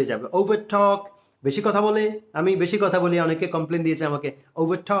ল্যাঙ্গুয়েজ হয়ে যাবে। ওভার টক, বেশি কথা বলে, আমি বেশি কথা বলি, অনেকে কমপ্লেন দিয়েছে আমাকে,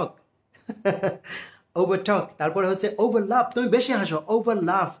 ওভার টক ওভার টক। তারপরে হচ্ছে ওভার লাভ, তুমি বেশি হাসো, ওভার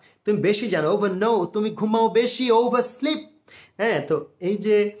লাভ, তুমি বেশি জানো, ওভার নো, তুমি ঘুমাও বেশি, ওভার স্লিপ। হ্যাঁ, তো এই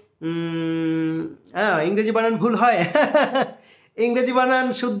যে ইংরেজি বানান ভুল হয় ইংরেজি বানান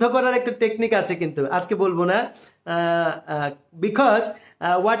শুদ্ধ করার একটা টেকনিক আছে, কিন্তু আজকে বলবো না, because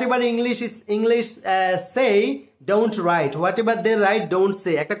what ever English say don't write, what ever they right don't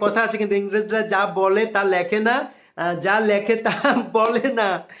say, একটা কথা আছে, কিন্তু ইংরেজরা যা বলে তা লেখে না, যা লেখে তা বলে না।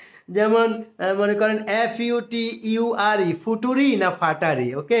 যেমন মনে করেন FUTURE, ফুটুরি না ফাটারি।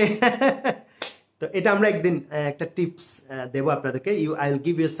 ওকে তো এটা আমরা একদিন একটা টিপস দেবো আপনাদেরকে, I will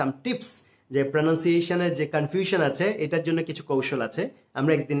give you some tips, যে প্রনাউন্সিয়েশনের যে কনফিউশন আছে এটার জন্য কিছু কৌশল আছে।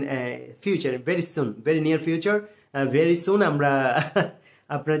 আমরা একদিন future, very soon, very near future, very soon আমরা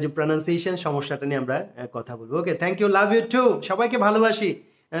আপনার যে প্রনাউন্সিয়েশন সমস্যাটা নিয়ে আমরা কথা বলবো। ওকে, thank you, love you two, সবাইকে ভালোবাসি,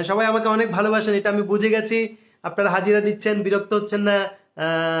 সবাই আমাকে অনেক ভালোবাসেন, এটা আমি বুঝে গেছি। আপনারা হাজিরা দিচ্ছেন, বিরক্ত হচ্ছেন না,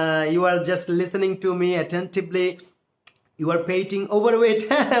 you are just listening to me attentively, you are painting overweight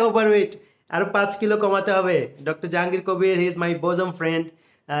overweight, আরো 5 কিলো কমাতে হবে। Doctor Jahangir Kabir, he is my bosom friend,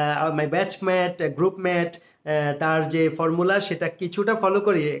 my batchmate, গ্রুপমেট, তার যে ফর্মুলা সেটা কিছুটা ফলো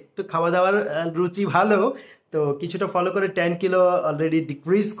করি, একটু খাওয়া দাওয়ার রুচি ভালো, তো কিছুটা ফলো করে 10 কিলো অলরেডি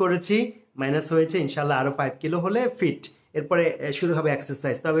ডিক্রিজ করেছি, মাইনাস হয়েছে, ইনশাল্লাহ আরো 5 কিলো হলে ফিট, এরপরে শুরু হবে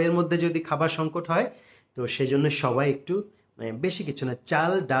এক্সারসাইজ। তবে এর মধ্যে যদি খাবার সংকট হয়, তো সেজন্য সবাই একটু বেশি কিছু না,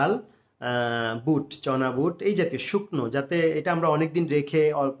 চাল ডাল, বুট, চনা বুট, এই জাতীয় শুকনো, যাতে এটা আমরা অনেকদিন রেখে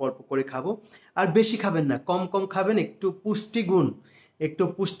অল্প অল্প করে খাবো। আর বেশি খাবেন না, কম কম খাবেন, একটু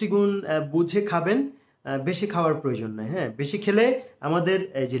পুষ্টিগুণ বুঝে খাবেন। বেশি খাওয়ার প্রয়োজন নয়। হ্যাঁ, বেশি খেলে আমাদের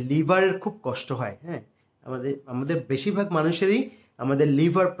এই যে লিভারের খুব কষ্ট হয়। হ্যাঁ, আমাদের আমাদের বেশিরভাগ মানুষেরই আমাদের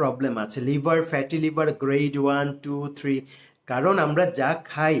লিভার প্রবলেম আছে, লিভার, ফ্যাটি লিভার গ্রেড 1 2 3। কারণ আমরা যা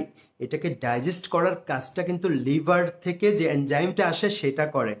খাই এটাকে ডাইজেস্ট করার কাজটা কিন্তু লিভার থেকে যে এনজাইমটা আসে সেটা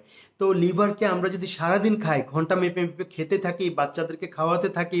করে। তো লিভারকে আমরা যদি সারাদিন খাই, ঘন্টা মেপে মেপে খেতে থাকি, বাচ্চাদেরকে খাওয়াতে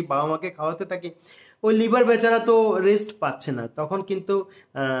থাকি, বাবা মাকে খাওয়াতে থাকি, ওই লিভার বেচারা তো রেস্ট পাচ্ছে না, তখন কিন্তু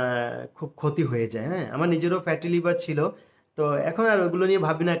খুব ক্ষতি হয়ে যায়। হ্যাঁ, আমার নিজেরও ফ্যাটি লিভার ছিল, তো এখন আর ওগুলো নিয়ে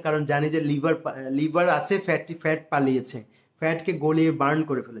ভাবি না, কারণ জানি যে লিভার লিভার আছে, ফ্যাট পালিয়েছে, ফ্যাটকে গলিয়ে বার্ন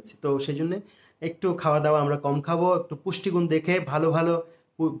করে ফেলেছে। তো সেই জন্য একটু খাওয়া দাওয়া আমরা কম খাবো, একটু পুষ্টিগুণ দেখে, ভালো ভালো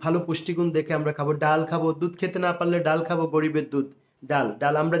ভালো পুষ্টিগুণ দেখে আমরা খাবো। ডাল খাবো, দুধ খেতে না পারলে ডাল খাবো, গরিবের দুধ, ডাল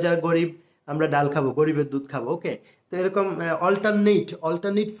ডাল আমরা যারা গরিব আমরা ডাল খাবো, গরিবের দুধ খাবো। ওকে, তো এরকম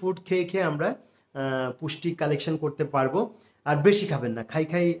অল্টারনেট ফুড খেয়ে খেয়ে আমরা পুষ্টি কালেকশন করতে পারবো। আর বেশি খাবেন না, খাই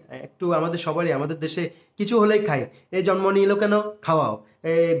খাই একটু, আমাদের সবারই, আমাদের দেশে কিছু হলেই খাই। এই জন্ম নিলো কেন, খাওয়াও।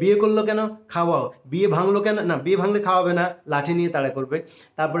 এ বিয়ে করলো কেন, খাওয়াও। বিয়ে ভাঙলো কেন, না বিয়ে ভাঙলে খাওয়াবে না, লাঠি নিয়ে তাড়া করবে।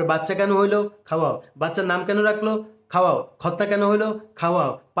 তারপরে বাচ্চা কেন হইলো, খাওয়াও। বাচ্চার নাম কেন রাখলো, খাওয়াও। খত্তা কেন হইলো,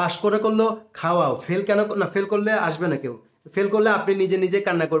 খাওয়াও। পাশ করে করলো, খাওয়াও। ফেল কেন, না ফেল করলে আসবে না কেউ, ফেল করলে আপনি নিজে নিজে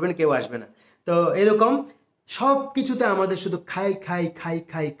কান্না করবেন, কেউ আসবে না। তো এরকম সব কিছুতে আমাদের শুধু খাই খাই খাই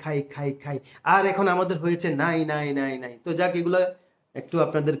খাই খাই খাই খাই। আর এখন আমাদের হয়েছে নাই নাই নাই নাই। তো যাক, এগুলো একটু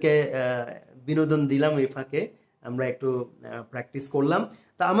আপনাদেরকে বিনোদন দিলাম, এই ফাঁকে আমরা একটু প্র্যাকটিস করলাম।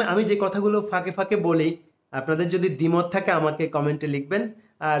 তা আমি আমি যে কথাগুলো ফাঁকে ফাঁকে বলি, আপনাদের যদি দ্বিমত থাকে আমাকে কমেন্টে লিখবেন।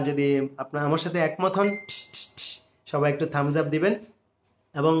 আর যদি আপনার আমার সাথে একমত হন, সবাই একটু থামস আপ দিবেন।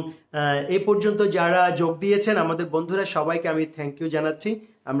 এবং এই পর্যন্ত যারা যোগ দিয়েছেন আমাদের বন্ধুরা, সবাইকে আমি থ্যাংক ইউ জানাচ্ছি।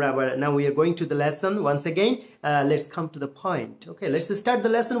 আমরা আবার now we are going to the lesson once again. Let's come to the point. Okay, let's start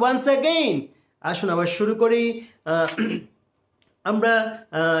the lesson once again. আসুন আবার শুরু করি। আমরা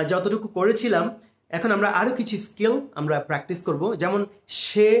যতটুকু করেছিলাম, এখন আমরা আরো কিছু স্কিল আমরা প্র্যাকটিস করব। যেমন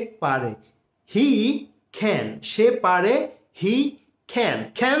সে পারে, হি ক্যান। সে পারে, হি ক্যান,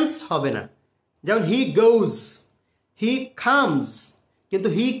 ক্যানস হবে না। যেমন হি গোজ, হি কামস, কিন্তু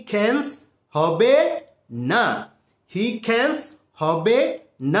হি ক্যানস হবে না, হি ক্যানস হবে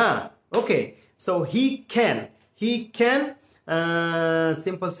না। ওকে, so he can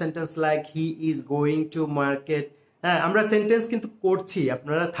simple sentence like he is going to market. হ্যাঁ, আমরা সেন্টেন্স কিন্তু করছি,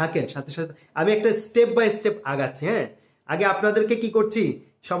 আপনারা থাকেন সাথে সাথে, আমি একটা স্টেপ বাই স্টেপ আগাচ্ছি। হ্যাঁ, আগে আপনাদেরকে কি করছি,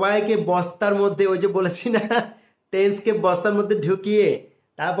 সবাইকে বস্তার মধ্যে, ওই যে বলেছি না, টেন্সকে বস্তার মধ্যে ঢুকিয়ে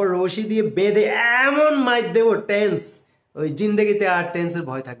তারপর রশি দিয়ে বেঁধে এমন মাইর দেবো টেন্স, ওই জিন্দেগিতে আর টেন্সের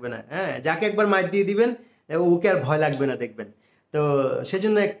ভয় থাকবে না। হ্যাঁ, যাকে একবার মাইর দিয়ে দিবেন ওকে আর ভয় লাগবে না, দেখবেন। তো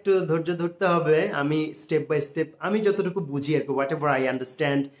সেজন্য একটু ধৈর্য ধরতে হবে। আমি স্টেপ বাই স্টেপ, আমি যতটুকু বুঝি আর কি, what ever I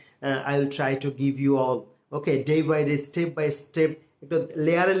understand, I will try to give you all. Okay, day by day, step by step, একটু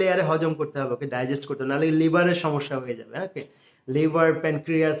লেয়ারে লেয়ারে হজম করতে হবে, ওকে, ডাইজেস্ট করতে হবে, নাহলে লিভারের সমস্যা হয়ে যাবে। ওকে, লিভার,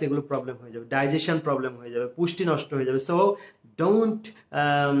 প্যানক্রিয়াস, এগুলো প্রবলেম হয়ে যাবে, ডাইজেশন প্রবলেম হয়ে যাবে, পুষ্টি নষ্ট হয়ে যাবে। সো ডোন্ট,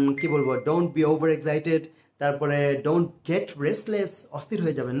 কি বলবো, ডোন্ট বি ওভার এক্সাইটেড। তারপরে ডোন্ট গেট রেস্টলেস, অস্থির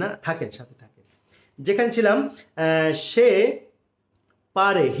হয়ে যাবেন না, থাকেন, সাথে থাকেন। যেখানে ছিলাম, সে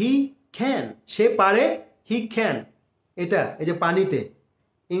পারে, হি ক্যান। সে পারে, হি ক্যান। এটা এই যে পানিতে,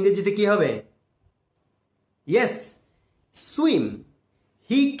 ইংরেজিতে কি হবে? Yes, swim.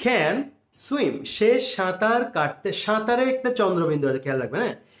 He can swim. সে সাঁতার কাটতে, সাঁতারে একটা চন্দ্রবিন্দু আছে, খেয়াল রাখবেন।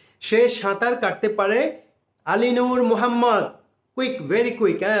 হ্যাঁ, সে সাঁতার কাটতে পারে। Alinur Mohammad, quick, very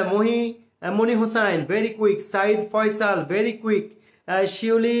quick. হ্যাঁ, মনি Hossain, very quick. Saeed Faisal, very quick.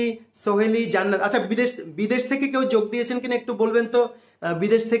 শিউলি, সোহেলি, জান্নাত। আচ্ছা, বিদেশ থেকে কেউ যোগ দিয়েছেন কিনা একটু বলবেন তো,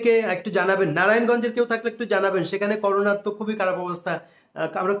 বিদেশ থেকে একটু জানাবেন। নারায়ণগঞ্জের কেউ থাকলে একটু জানাবেন, সেখানে করোনার তো খুবই খারাপ অবস্থা।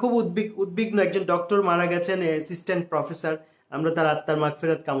 আমরা খুব উদ্বিগ্ন, একজন ডক্টর মারা গেছেন, অ্যাসিস্ট্যান্ট প্রফেসর। আমরা তার আত্মার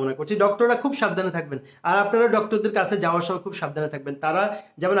মাগফিরাত কামনা করছি। ডক্টররা খুব সাবধানে থাকবেন, আর আপনারা ডক্টরদের কাছে যাওয়ার সময় খুব সাবধানে থাকবেন। তারা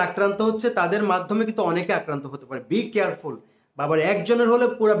যেমন আক্রান্ত হচ্ছে, তাদের মাধ্যমে কিন্তু অনেকে আক্রান্ত হতে পারে। Be careful. বাবার একজনের হলে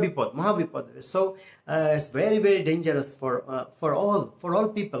পুরো বিপদ, মহাবিপদ। So it's very very dangerous for all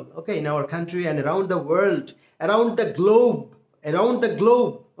people, okay, in our country and around the world, around the globe.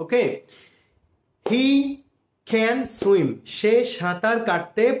 Okay, he can swim. সে সাঁতার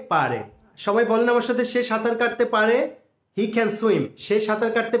কাটতে পারে। সবাই বলেন আমার সাথে, সে সাঁতার কাটতে পারে, হি ক্যান সুইম। সে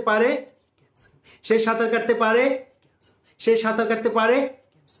সাঁতার কাটতে পারে, সে সাঁতার কাটতে পারে, সে সাঁতার কাটতে পারে,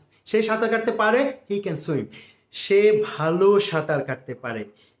 সে সাঁতার কাটতে পারে, হি ক্যান সুইম। সে ভালো সাঁতার কাটতে পারে,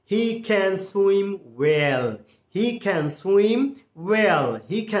 he can swim well. He can swim well,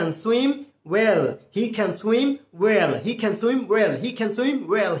 he can swim well, he can swim well, he can swim well, he can swim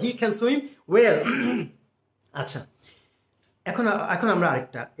well, he can swim well. আচ্ছা, এখন আমরা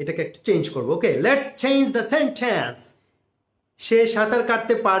আরেকটা, এটাকে একটু চেঞ্জ করবো। ওকে, লেটস চেঞ্জ দ্য সেন্টেন্স। সে সাঁতার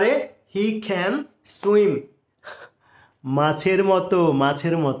কাটতে পারে, হি ক্যান সুইম মাছের মতো,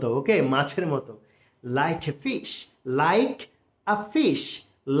 মাছের মতো, ওকে, মাছের মতো। Like a fish, like a fish,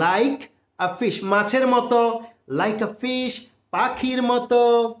 like a fish, মাছের মতো, লাইক আ ফিশ, পাখির মতো,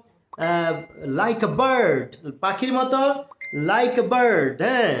 লাইক আ বার্ড, পাখির মতো, লাইক আ বার্ড।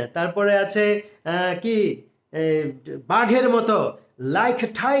 হ্যাঁ, তারপরে আছে কি বাঘের মতো, লাইক এ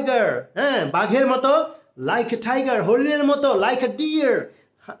টাইগার। হ্যাঁ, বাঘের মতো, লাইক এ টাইগার। হরিণের মতো, লাইক এ ডিয়ার।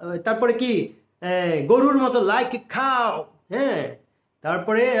 তারপরে কি গরুর মতো, লাইক এ খাও। হ্যাঁ,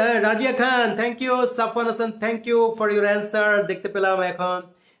 তারপরে রাজিয়া খান, thank you. Safwan Hasan, thank you for your answer. দেখতে পেলাম এখন,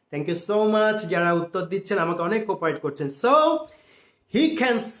 থ্যাংক ইউ সো মাচ। যারা উত্তর দিচ্ছেন আমাকে অনেক কোঅপারেট করছেন। সো হি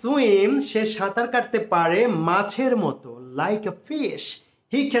ক্যান সুইম, সে সাঁতার কাটতে পারে মাছের মতো, like a fish.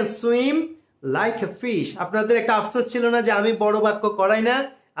 He can swim like a fish. আপনাদের একটা আফসোস ছিল না যে আমি বড় বাক্য করাই না?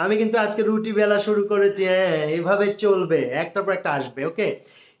 আমি কিন্তু আজকে রুটি বেলা শুরু করেছি। হ্যাঁ, এভাবে চলবে, একটার পর একটা আসবে। ওকে,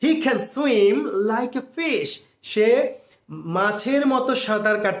 he can swim like a fish, সে মাছের মতো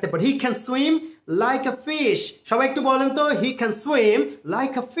সাঁতার কাটতে পারে। He can swim like a fish. সবাই একটু বলেন তো, he can swim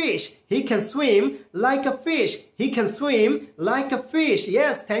like a fish, he can swim like a fish, he can swim like a fish.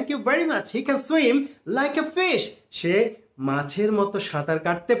 Yes, thank you very much. He can swim like a fish, সে মাছের মতো সাঁতার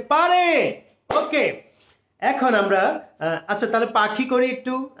কাটতে পারে। ওকে, এখন আমরা আচ্ছা তাহলে পাখি করি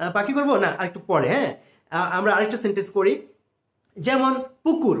একটু। পাখি করবো না, আর একটু পরে। হ্যাঁ, আমরা আরেকটা সেন্টেন্স করি, যেমন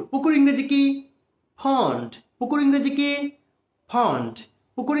পুকুর। পুকুর ইংরেজি কি? পন্ড। পুকুর ইংরেজি কি? পন্ড।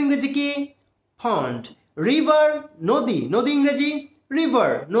 পুকুর ইংরেজি কি? পন্ড। রিভার, নদী। নদী ইংরেজি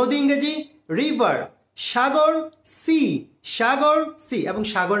রিভার। নদী ইংরেজি রিভার। সাগর, সি। সাগর, সি, এবং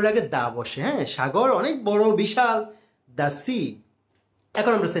সাগরের আগে দা বসে। হ্যাঁ, সাগর অনেক বড় বিশাল, দ্য সি।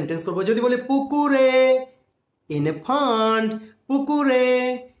 এখন আমরা সেন্টেন্স করবো। যদি বলি পুকুরে, ইন এ পন্ড, পুকুরে,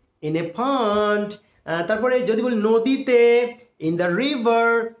 ইন এ পন্ড। তারপরে যদি বলি নদীতে, ইন দ্য রিভার।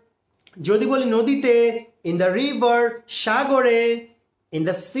 যদি বলি নদীতে, ইন দ্য রিভার। সাগরে, ইন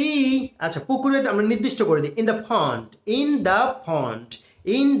দ্য সি। আচ্ছা, পুকুরে আমরা নির্দিষ্ট করে দিই, in the pond, in the pond,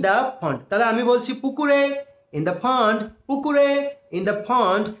 in the pond. তাহলে আমি বলছি পুকুরে, ইন দ্য পন্ড, পুকুরে, ইন দ্য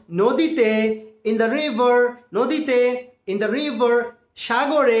পন্ড। নদীতে, ইন দ্য রিভার, নদীতে, ইন দ্য রিভার।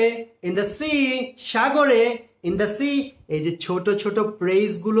 সাগরে, ইন দ্য সি, সাগরে, ইন দ্য সি। এই যে ছোট ছোট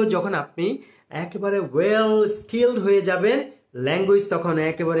ফ্রেজগুলো যখন আপনি একেবারে ওয়েল স্কিলড হয়ে যাবেন, ল্যাঙ্গুয়েজ তখন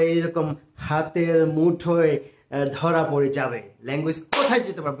একেবারে এইরকম হাতের মুঠোয় ধরা পড়ে যাবে। ল্যাঙ্গুয়েজ কোথায়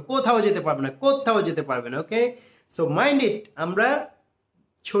যেতে পারবে? কোথাও যেতে পারবে না, কোথাও যেতে পারবে না। ওকে, সো মাইন্ড ইট। আমরা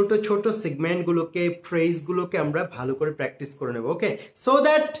ছোট ছোট সেগমেন্টগুলোকে, ফ্রেজগুলোকে আমরা ভালো করে প্র্যাকটিস করে নেব। ওকে, so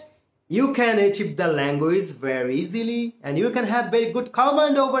that you can achieve the language very easily and you can have very good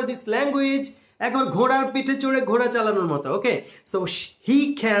command over this language. এখন ঘোড়ার পিঠে চড়ে ঘোড়া চালানোর মতো। ওকে, সো হি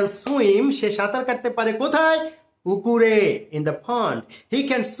ক্যান সুইম, সে সাঁতার কাটতে পারে কোথায়? পুকুরে, in the pond. He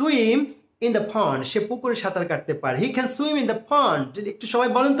can swim in the pond, সে পুকুরে সাঁতার কাটতে পারে। He can swim in the pond. একটু সবাই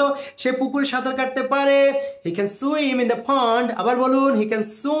বলুন তো, সে পুকুরে সাঁতার কাটতে পারে। He can swim in the pond. আবার বলুন, he can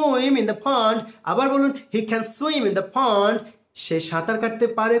swim in the pond. আবার বলুন, he can swim in the pond. সে সাঁতার কাটতে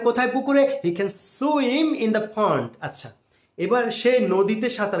পারে কোথায়? পুকুরে। He can swim in the pond. আচ্ছা, এবার সে নদীতে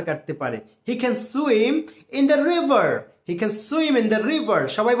সাঁতার কাটতে পারে। He can swim in the river. He can swim in the river.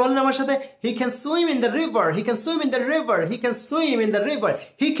 সবাই বলেন আমার সাথে, he can swim in the river, he can swim in the river, he can swim in the river,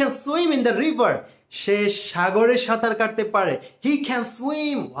 he can swim in the river. সে সাগরে সাঁতার কাটতে পারে। He can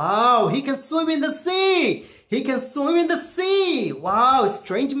swim, wow, he can swim in the sea. He can swim in the sea, wow,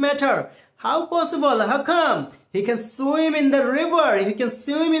 strange matter. How possible? How come? He can swim in the river. He can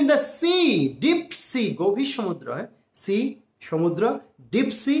swim in the sea. Deep sea. গভীর সমুদ্র। Sea, সমুদ্র। Deep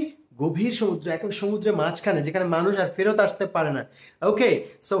sea, গভীর সমুদ্র। একদম সমুদ্রের মাঝখানে, যেখানে মানুষ আর ফেরত আসতে পারে না। Okay,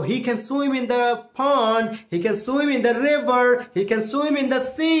 so he can swim in the pond. He can swim in the river. He can swim in the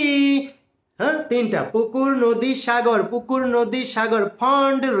sea. হ্যাঁ, তিনটা, পুকুর, নদী, সাগর। পুকুর, নদী, সাগর।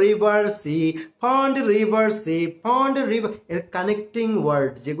 পন্ড, রিভার, সি। পন্ড, রিভার, সি। পন্ড, রিভার। এর কানেক্টিং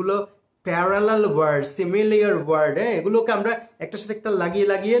ওয়ার্ড, যেগুলো প্যারালাল ওয়ার্ড, সিমিলিয়ার ওয়ার্ড, হ্যাঁ, এগুলোকে আমরা একটার সাথে একটা লাগিয়ে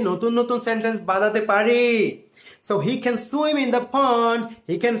লাগিয়ে নতুন নতুন সেন্টেন্স বানাতে পারি। So he can swim in the pond,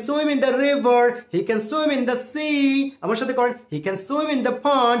 he can swim in the river, he can swim in the sea. আমার সাথে করেন, he can swim in the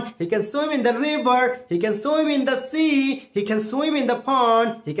pond, he can swim in the river, he can swim in the sea, he can swim in the pond,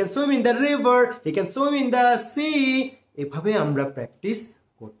 he can swim in the river, he can swim in the sea. এভাবে আমরা practice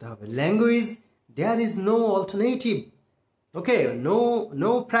করতে হবে। Language, there is no alternative. Okay,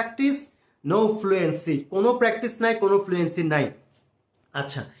 no practice, no fluency. কোনো practice নাই, কোনো fluency নাই।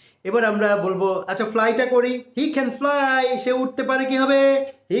 আচ্ছা, এবার আমরা বলবো, আচ্ছা ফ্লাইটা করি। হি ক্যান ফ্লাই, সে উঠতে পারে। কি হবে?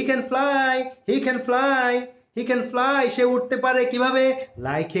 He can fly, he can fly, he can fly, সে উঠতে পারে কিভাবে?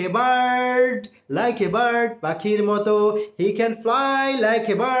 Like a bird, like a bird, পাখির মতো। He can fly like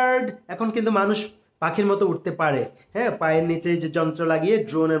a bird. এখন কিন্তু মানুষ পাখির মতো উঠতে পারে, হ্যাঁ, পায়ের নিচে যে যন্ত্র লাগিয়ে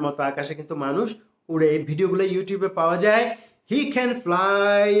ড্রোনের মতো আকাশে কিন্তু মানুষ উড়ে। এই ভিডিওগুলো ইউটিউবে পাওয়া যায়। He can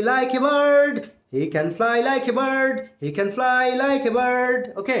fly like a bird, he can fly like a bird, he can fly like a bird.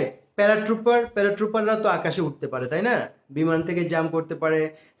 ওকে, প্যারাট্রুপাররা তো আকাশে উঠতে পারে, তাই না? বিমান থেকে জাম্প করতে পারে।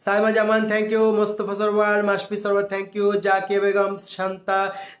 সাইমা জামান thank you, Mostafa Sarwar, Mashfi Sarwar thank you, Zakia Begum, Shanta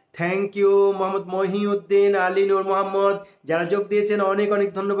thank you, Mohammad Mohiuddin, Ali নূর মোহাম্মদ, যারা যোগ দিয়েছেন অনেক অনেক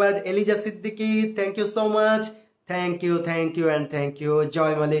ধন্যবাদ। Eliza Siddiqui thank you so much, thank you and thank you.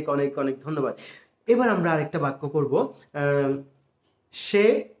 জয় মালিক অনেক অনেক ধন্যবাদ। এবার আমরা আরেকটা বাক্য করব। সে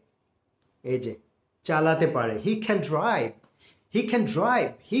এই যে চালাতে পারে, he can drive, he can drive,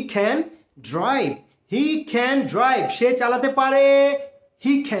 he can drive, he can drive, সে চালাতে পারে,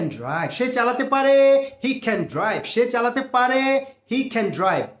 হি ক্যান ড্রাইভ, সে চালাতে পারে, হি ক্যান ড্রাইভ, সে চালাতে পারে, হি ক্যান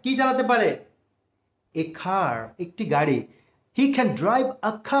ড্রাইভ, কি চালাতে পারে? এ কার, একটি গাড়ি। হি ক্যান ড্রাইভ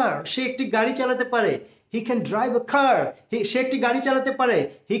আ কার, সে একটি গাড়ি চালাতে পারে। হি ক্যান ড্রাইভ আ কার, সে একটি গাড়ি চালাতে পারে।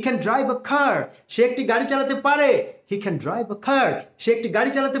 হি ক্যান ড্রাইভ আ কার, সে একটি গাড়ি চালাতে পারে। হি ক্যান ড্রাইভ আ কার, সে একটি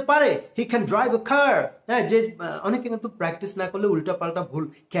গাড়ি চালাতে পারে। হি ক্যান ড্রাইভ আ কার। হ্যাঁ, যে অনেকে কিন্তু প্র্যাকটিস না করলে উল্টা পাল্টা ভুল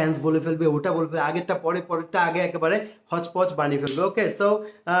ক্যান্স বলে ফেলবে, ওটা বলবে, আগেরটা পরে, পরেরটা আগে, একেবারে হচপচ বানিয়ে ফেলবে। ওকে, so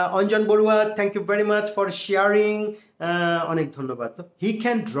Anjan Barua thank you very much for sharing, অনেক ধন্যবাদ। তো হি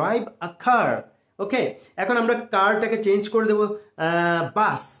ক্যান ড্রাইভ আ কার। ওকে, এখন আমরা কারটাকে চেঞ্জ করে দেবো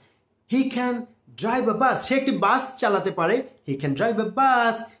বাস। হি ক্যান ড্রাইভ আ বাস, সে একটি বাস চালাতে পারে। হি ক্যান ড্রাইভ আ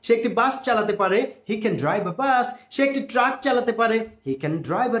বাস, সে একটি বাস চালাতে পারে। হি ক্যান ড্রাইভ আ বাস, সে একটি ট্রাক চালাতে পারে। He can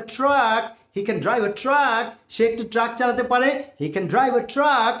drive a truck, he can drive a truck, সে একটি ট্রাক চালাতে পারে। He can drive a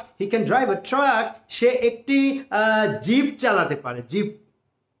truck, he can drive a truck, সে একটি জিপ চালাতে পারে। জিপ,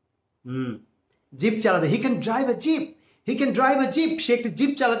 জিপ চালাতে, he can drive a zip, he can drive a zip, সে একটি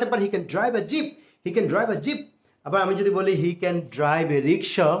zip চালাতে পারে। He can drive a zip, he can drive a zip. আবার আমি যদি বলি হি ক্যান ড্রাইভ এ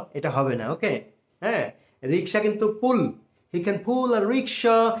রিক্সা, এটা হবে না। ওকে, হ্যাঁ, রিক্সা কিন্তু পুল। He can pool a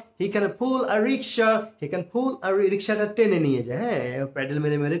rickshaw, he can pool a rickshaw, he can পুল আ রিক্সাটা টেনে নিয়ে যায়, হ্যাঁ, প্যাডেল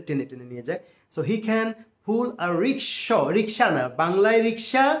মেরে মেরে টেনে টেনে নিয়ে যায়। সো হি ক্যান পুল আ রিক্সা, রিক্সা না, বাংলায়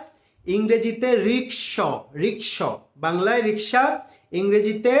রিক্সা, ইংরেজিতে রিক্সা, রিক্সা, বাংলায় রিক্সা,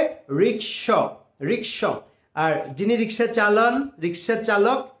 ইংরেজিতে রিক্সা, রিক্সা। আর যিনি রিক্সা চালান, রিক্সা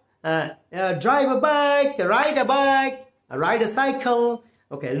চালক, ড্রাইভ আ বাইক, রাইড আ বাইক, রাইড আ সাইকেল।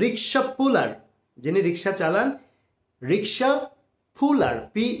 ওকে, রিক্সা পুলার, যিনি রিক্সা চালান, রিক্সা পুলার,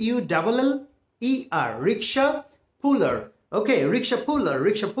 PULLER, রিক্সা পুলার। ওকে, রিক্সা পুলার,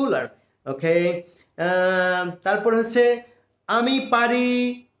 রিক্সা পুলার। ওকে, তারপর হচ্ছে আমি পারি,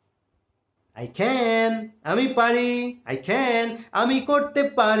 আই ক্যান, আমি পারি, আই ক্যান, আমি করতে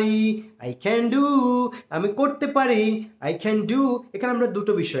পারি, আই ক্যান ডু, আমি করতে পারি, আই ক্যান ডু। এখানে আমরা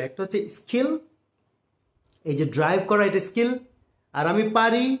দুটো বিষয়, একটা হচ্ছে স্কিল, এই যে ড্রাইভ করা, এটা স্কিল। আর আমি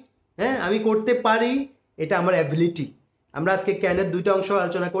পারি, হ্যাঁ, আমি করতে পারি, এটা আমার অ্যাবিলিটি। আমরা আজকে ক্যানের দুইটা অংশ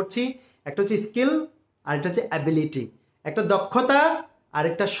আলোচনা করছি, একটা হচ্ছে স্কিল আর একটা হচ্ছে অ্যাবিলিটি। একটা দক্ষতা আর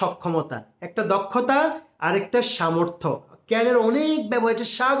একটা সক্ষমতা, একটা দক্ষতা আর একটা সামর্থ্য। ক্যানের অনেক ব্যবহার, এটা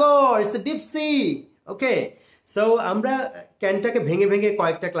সাগর, it's a deep sea. Okay, so আমরা ক্যানটাকে ভেঙে ভেঙে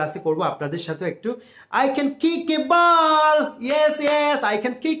কয়েকটা ক্লাসে করবো আপনাদের সাথে একটু। I can kick A ball, yes yes, I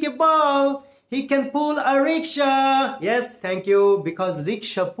can kick A ball. He can pull a rickshaw. Yes, thank you, because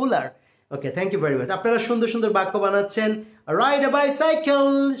rickshaw puller. Okay, thank you very much. আপনারা সুন্দর সুন্দর বাক্য বানাচ্ছেন। Ride a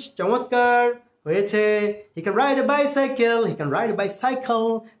bicycle, চমৎকার হয়েছে। He can ride a bicycle, he can ride a bicycle,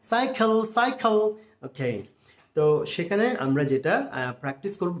 cycle, cycle. Okay, তো সেখানে আমরা যেটা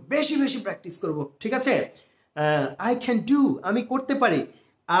প্র্যাকটিস করব, বেশি বেশি প্র্যাকটিস করব, ঠিক আছে? I can do, আমি করতে পারি,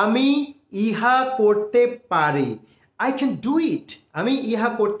 আমি ইহা করতে পারি। I can do it, আমি ইহা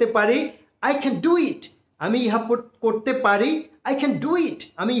করতে পারি। I can do it, আমি ইহা করতে পারি। I can do it,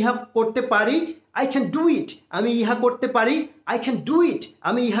 আমি ইহা করতে পারি। I can do it, আমি ইহা করতে পারি। I can do it,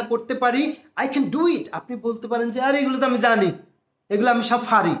 আমি ইহা করতে পারি। I can do it। আপনি বলতে পারেন যে আরে এগুলো তো আমি জানি, এগুলো আমি সব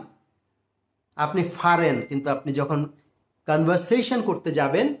পারি। আপনি পারেন, কিন্তু আপনি যখন কনভারসেশন করতে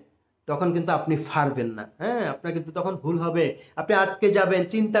যাবেন তখন কিন্তু আপনি পারবেন না। হ্যাঁ, আপনার কিন্তু তখন ভুল হবে, আপনি আটকে যাবেন,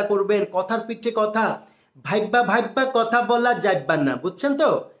 চিন্তা করবেন, কথার পিঠে কথা, ভাইব্বা ভাইব্বা কথা বলা যাইবা না, বুঝছেন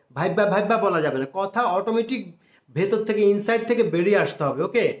তো? ভাইব্বা ভাইব্বা বলা যাবে না, কথা অটোমেটিক ভেতর থেকে, ইনসাইড থেকে বেরিয়ে আসতে হবে।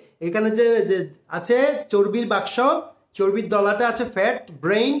 ওকে, এখানে যে আছে চর্বির বাক্স, চর্বির দলাটা আছে ফ্যাট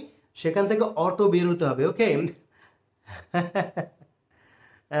ব্রেইন, সেখান থেকে অটো বেরোতে হবে। ওকে,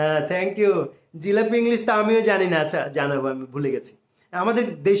 থ্যাংক ইউ। জিলাপি ইংলিশ তো আমিও জানি না, আচ্ছা জানাবো, আমি ভুলে গেছি। আমাদের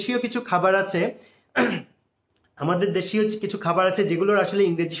দেশীয় কিছু খাবার আছে, আমাদের দেশীয় কিছু খাবার আছে যেগুলোর আসলে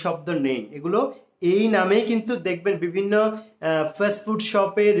ইংরেজি শব্দ নেই, এগুলো এই নামেই কিন্তু দেখবেন বিভিন্ন ফাস্ট ফুড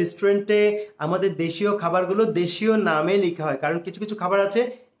শপে, রেস্টুরেন্টে আমাদের দেশীয় খাবারগুলো দেশীয় নামে লেখা হয়, কারণ কিছু কিছু খাবার আছে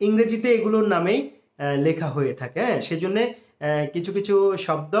ইংরেজিতে এগুলোর নামেই লেখা হয়ে থাকে। হ্যাঁ, সেজন্য কিছু কিছু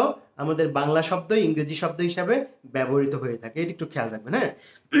শব্দ আমাদের বাংলা শব্দ ইংরেজি শব্দ হিসাবে ব্যবহৃত হয়ে থাকে, এটা একটু খেয়াল রাখবেন। হ্যাঁ,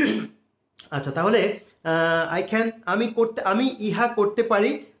 আচ্ছা, তাহলে আমি ইহা করতে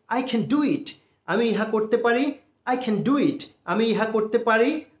পারি, আই ক্যান ডু ইট। আমি ইহা করতে পারি, আই ক্যান ডু ইট। আমি ইহা করতে পারি,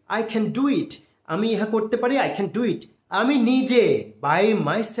 আই ক্যান ডু ইট। আমি ইহা করতে পারি, আই ক্যান ডু ইট। আমি নিজে, বাই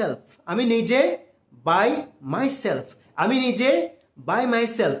মাইসেলফ। আমি নিজে, বাই মাইসেলফ। আমি নিজে, বাই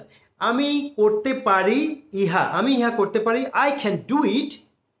মাইসেলফ। আমি করতে পারি ইহা, আমি ইহা করতে পারি, I can do it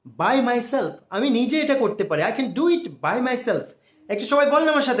by myself. আমি নিজে এটা করতে পারি, I can do it by myself. একটু সবাই বলেন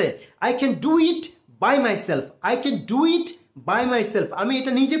আমার সাথে, I can do it by myself. I can do it by myself. আমি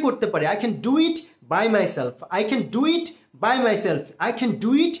এটা নিজে করতে পারি, I can do it by myself. I can do it by myself. I can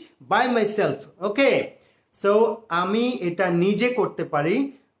do it by myself. Okay, so আমি এটা নিজে করতে পারি,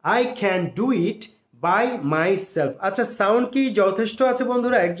 I can do it by myself. আচ্ছা, সাউন্ড কি যথেষ্ট আছে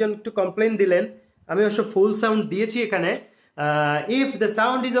বন্ধুরা? একজন একটু কমপ্লেন দিলেন, আমি অবশ্য ফুল সাউন্ড দিয়েছি এখানে। If the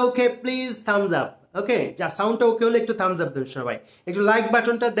sound is okay please Thums up. ওকে, যা সাউন্ডটা ওকে হলে একটু থামস আপ দেন সবাই, একটু লাইক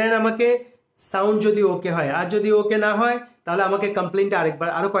বাটনটা দেন আমাকে সাউন্ড যদি ওকে হয়। আর যদি ওকে না হয় তাহলে আমাকে কমপ্লেনটা আরেকবার,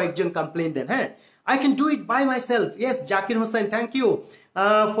 আরো কয়েকজন কমপ্লেন দেন। হ্যাঁ, I can do it by my self. Yes, Zakir Hossain, thank you.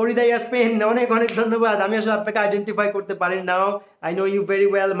 Farida Yasmin, অনেক অনেক ধন্যবাদ। আমি আসলে আপনাকে আইডেন্টিফাই করতে পারি নাও, I know you very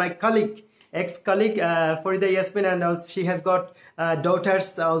well, my colleague, ex-colleague Farida Yasmin, and also she has got daughters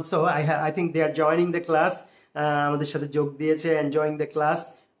also. I think they are joining the class. আমাদের সাথে যোগ দিয়েছে, enjoying the class.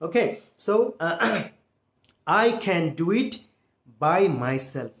 Okay, so I can do it by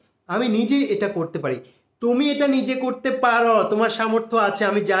myself. আমি নিজে এটা করতে পারি। তুমি এটা নিজে করতে পারো, তোমার সামর্থ্য আছে,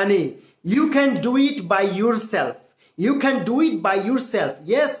 আমি জানি। You can do it by yourself. You can do it by yourself.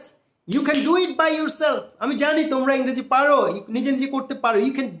 Yes, you can do it by yourself. আমি জানি তোমরা ইংরেজি পারো, নিজে নিজে করতে পারো।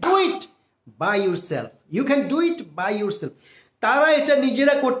 You can do it by yourself. You can do it by yourself. তারা এটা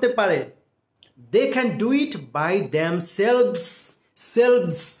নিজেরা করতে পারে। They can do it by themselves.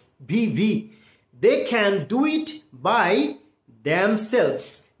 Selves, BV. They can do it by themselves.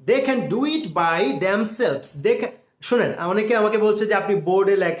 They can do it by themselves. শুনেন, অনেকে আমাকে বলছে যে আপনি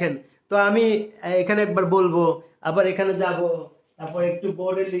বোর্ডে লেখেন, তো আমি এখানে একবার বলবো, আবার এখানে যাব, তারপর একটু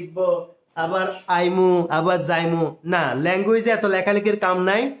বোর্ডে লিখবো, আবার আইমু, আবার যাইমু। না, ল্যাঙ্গুয়েজে এত লেখালেখির কাম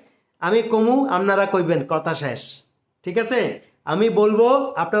নাই। আমি কমু, আপনারা কইবেন, কথা শেষ। ঠিক আছে, আমি বলবো,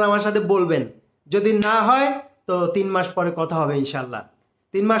 আপনারা আমার সাথে বলবেন। যদি না হয় তো 3 মাস পরে কথা হবে ইনশাল্লাহ।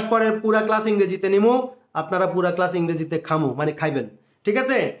 3 মাস পরে পুরা ক্লাস ইংরেজিতে নিমু, আপনারা পুরা ক্লাস ইংরেজিতে খামু, মানে খাইবেন। ঠিক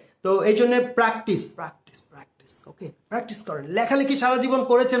আছে, তো এই জন্য প্র্যাকটিস প্র্যাকটিস প্র্যাকটিস। ওকে, প্র্যাকটিস করেন। লেখালেখি সারা জীবন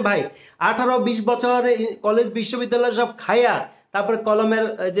করেছেন ভাই, 18-20 বছর কলেজ বিশ্ববিদ্যালয় সব খাইয়া তারপরে কলমের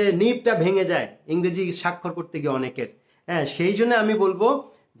যে নিপটা ভেঙে যায় ইংরেজি স্বাক্ষর করতে গিয়ে অনেকের। হ্যাঁ, সেই জন্য আমি বলবো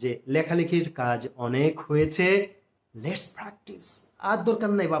যে লেখালেখির কাজ অনেক হয়েছে, লেটস প্র্যাকটিস। আর দরকার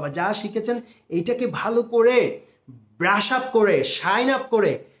নাই বাবা, যা শিখেছেন এইটাকে ভালো করে ব্রাশ আপ করে, শাইন আপ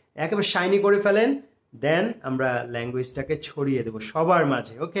করে, একেবারে শাইনি করে ফেলেন, দেন আমরা ল্যাঙ্গুয়েজটাকে ছড়িয়ে দেবো সবার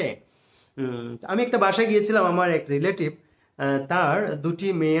মাঝে। ওকে, আমি একটা বাসায় গিয়েছিলাম, আমার এক রিলেটিভ, তার 2টি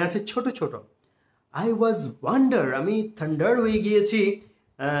মেয়ে আছে ছোট ছোট। আই ওয়াজ ওয়ান্ডার, আমি থান্ডার হয়ে গিয়েছি।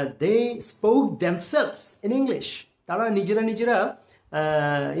 দে স্পোক দেমসেলভস ইন ইংলিশ। তারা নিজেরা নিজেরা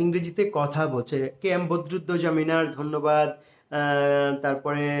ইংরেজিতে কথা বলছে। কে এম বদরুদ্দোজামিনার, ধন্যবাদ।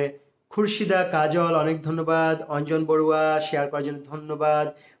 তারপরে খুরশিদা কাজল, অনেক ধন্যবাদ। অঞ্জন বড়ুয়া, শেয়ার করার জন্য ধন্যবাদ।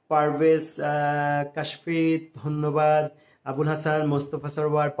 পারভেজ কাশফি, ধন্যবাদ। আবুল হাসান, মোস্তফা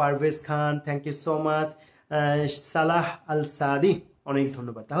সরওয়ার, পারভেজ খান, থ্যাংক ইউ সো মাচ। সালাহ আল সাদি, অনেক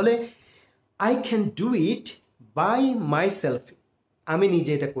ধন্যবাদ। তাহলে I can do it by my self, আমি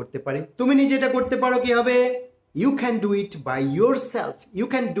নিজে এটা করতে পারি। তুমি নিজে এটা করতে পারো, কি হবে? You can do it by your self. You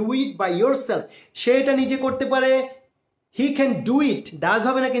can do it by your self. সে এটা নিজে করতে পারে, he can do it, does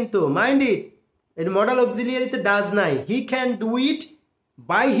হবে না কিন্তু, মাইন্ড ইট, এর মডেল অক্সিলিয়ারিতে ডাজ নাই। He can do it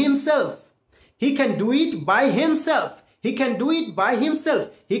by himself. He can do it by himself. He can do it by himself.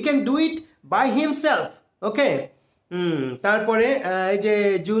 He can do it by himself. ওকে, তারপরে এই যে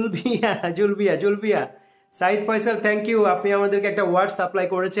জুলবিয়া Saeed Faisal, thank you, আপনি আমাদেরকে একটা ওয়ার্ড সাপ্লাই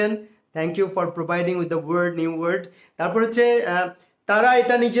করেছেন। Thank you for providing with the word, new word. তারপর হচ্ছে তারা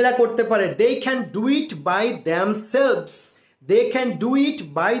এটা নিজেরা করতে পারে, they can do it by themselves. They can do it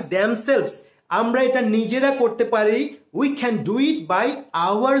by themselves. আমরা এটা নিজেরা করতে পারি, we can do it by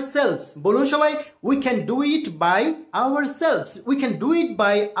our selves. বলুন সবাই, we can do it by our selves. We can do it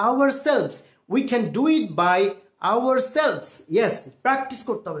by our selves. We can do it by ourselves. yes, practice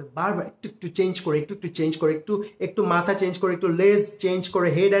করতে হবে বারবার, একটু একটু চেঞ্জ করে, একটু একটু চেঞ্জ করে, একটু একটু মাথা চেঞ্জ করে, একটু লেজ চেঞ্জ করে,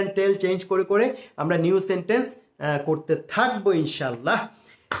 হেড অ্যান্ড টেল চেঞ্জ করে করে আমরা নিউ সেন্টেন্স করতে থাকবো ইনশাল্লাহ।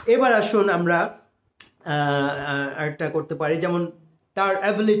 এবার আসুন আমরা একটা করতে পারি, যেমন তার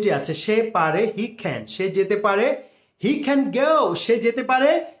অ্যাবিলিটি আছে, সে পারে, হি ক্যান, সে যেতে পারে, হি ক্যান গো, সে যেতে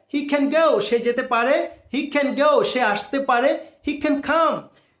পারে, হি ক্যান গো, সে যেতে পারে, হি ক্যান গো, সে আসতে পারে, হি ক্যান কাম,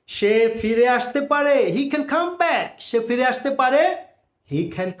 সে ফিরে আসতে পারে, হি ক্যান কাম ব্যাক, সে ফিরে আসতে পারে, হি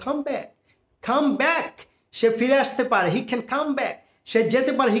ক্যান কাম ব্যাক, সে ফিরে আসতে পারে, হি ক্যান কাম ব্যাক, সে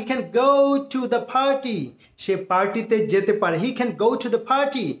যেতে পারে, he can go to the party, সে পার্টিতে যেতে পারে, he can go to the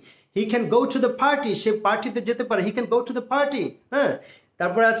party, he can go to the party, সে পার্টিতে যেতে পারে, he can go to the party. হ্যাঁ,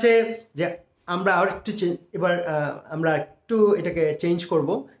 তারপর আছে যে আমরা আর একটু এবার আমরা একটু এটাকে চেঞ্জ করব,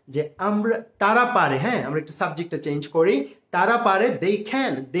 যে আমরা তারা পারে, হ্যাঁ আমরা একটু সাবজেক্টটা চেঞ্জ করি, তারা পারে, they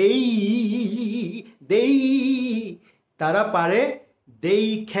can, they তারা পারে, they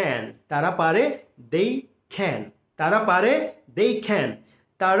can, তারা পারে, they can, তারা পারে, they can,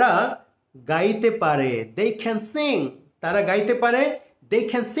 তারা গাইতে পারে, they can sing, তারা গাইতে পারে, they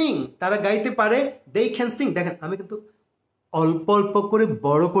can sing, তারা গাইতে পারে, they can sing। দেখেন আমি কিন্তু অল্প অল্প করে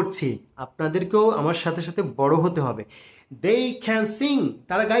বড় করছি, আপনাদেরকেও আমার সাথে সাথে বড় হতে হবে। they can sing,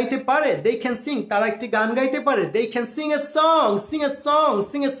 তারা গাইতে পারে, they can sing, তারা একটি গান গাইতে পারে, they can sing a song, sing a song,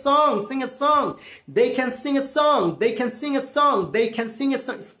 sing a song, sing a song, they can sing a song, they can sing a song, they can sing a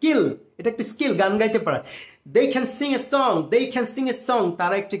song, skill, এটা একটি skill, গান গাইতে পারে, they can sing a song, they can sing a song,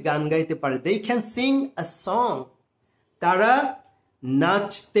 তারা একটি গান গাইতে পারে, they can sing a song, তারা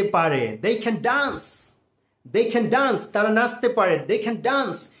নাচতে পারে, they can dance, they can dance, তারা নাচতে পারে, they can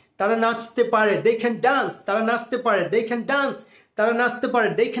dance, তারা নাচতে পারে, they can dance, তারা নাচতে পারে, they can dance, তারা নাচতে পারে,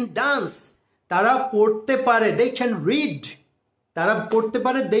 they can dance, তারা পড়তে পারে, they can read, তারা পড়তে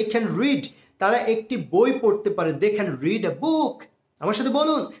পারে, they can read, তারা একটি বই পড়তে পারে, they can read a book। আমার সাথে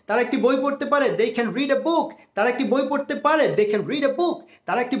বলুন, তারা একটি বই পড়তে পারে, they can read a book, তারা একটি বই পড়তে পারে, they can read a book,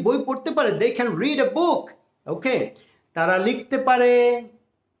 তারা একটি বই পড়তে পারে, they can read a book। ওকে, তারা লিখতে পারে,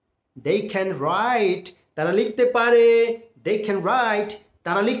 they can write, তারা লিখতে পারে, they can write,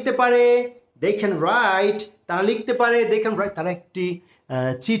 তারা লিখতে পারে, they can write, তারা লিখতে পারে, they can write, তারা একটি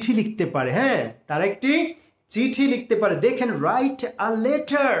চিঠি লিখতে পারে, হ্যাঁ তারা একটি চিঠি লিখতে পারে, they can write a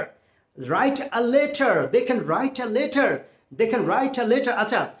letter, write a letter, they can write a letter, they can write a letter।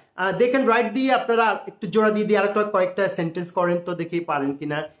 আচ্ছা, they can write দিয়ে আপনারা একটু জোড়া দিয়ে আরেকটা কয়েকটা সেন্টেন্স করেন তো দেখি পারেন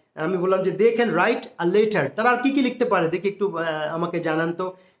কিনা। আমি বললাম যে they can write a letter, তারা আর কি কি লিখতে পারে দেখি একটু আমাকে জানান তো।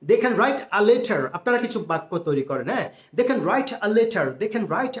 they can write a letter, আপনারা কিছু বাক্য তৈরি করেন, হ্যাঁ they can write a letter, they can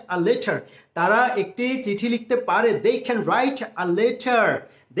write a letter, তারা একটি চিঠি লিখতে পারে, they can write a letter,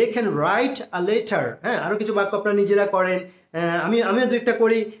 they can write a letter। হ্যাঁ, আরো কিছু বাক্য আপনারা নিজেরা করেন, আমিও দু একটা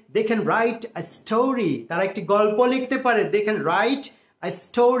করি, they can write a story, তারা একটি গল্প লিখতে পারে, they can write a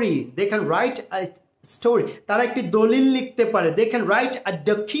story, they can write a story, তারা একটি দলিল লিখতে পারে, they can write a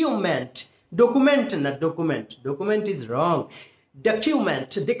document, document না document, document is wrong, document,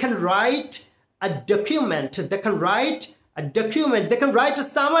 they can write a document, they can write a document, they can write a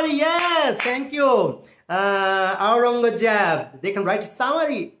summary, yes thank you, Aurangzeb, they can write a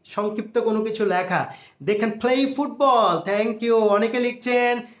summary, সংক্ষিপ্ত কোনো কিছু লেখা, they can play football, thank you, অনেকে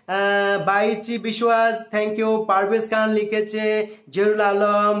লিখছেন, বাইচি বিশ্বাস, thank you, Parvez খান লিখেছে, জহুরুল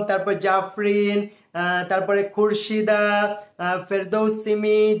আলম, তারপর জাফরিন, তারপরে খুরশিদা, ফেরদৌস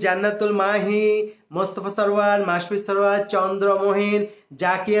সিমি, জান্নাতুল মাহি, মোস্তফা সরওয়ার, মাশফি সরওয়ার, চন্দ্রমোহিন,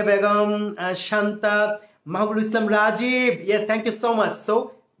 জাকিয়া বেগম, শান্তা, মাহবুল ইসলাম Rajib, yes thank you so much. So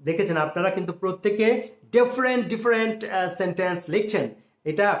দেখেছেন আপনারা কিন্তু প্রত্যেকে ডিফারেন্ট সেন্টেন্স লিখছেন,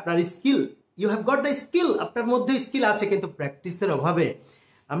 এটা আপনার skill, you have got the skill, আপনার মধ্যে স্কিল আছে, কিন্তু প্র্যাকটিসের অভাবে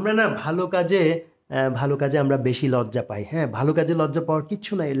আমরা না ভালো কাজে আমরা বেশি লজ্জা পাই। হ্যাঁ, ভালো কাজে লজ্জা পাওয়ার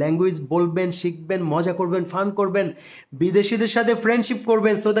কিচ্ছু নাই, ল্যাঙ্গুয়েজ বলবেন, শিখবেন, মজা করবেন, ফান করবেন, বিদেশিদের সাথে ফ্রেন্ডশিপ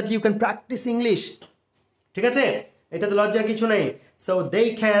করবেন, so that you can practise English, ঠিক আছে, এটাতে লজ্জার কিছু নেই। So they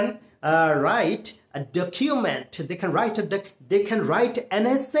can write a document, they can write an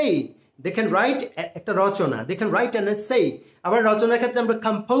essay, they can write একটা রচনা, they can write an essay। আবার রচনার ক্ষেত্রে আমরা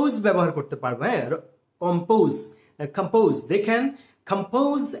compose ব্যবহার করতে পারবো, হ্যাঁ compose, they can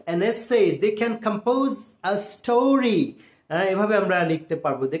compose an essay, they can compose a story, এভাবে আমরা লিখতে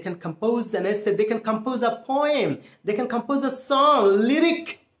পারবো, they can compose an essay, they can compose a poem, they can compose a song, lyric,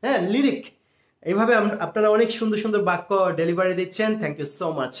 হ্যাঁ লিরিক। এইভাবে আপনারা অনেক সুন্দর সুন্দর বাক্য ডেলিভারি দিচ্ছেন, thank you so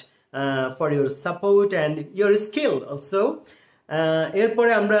much for your support and your skill also।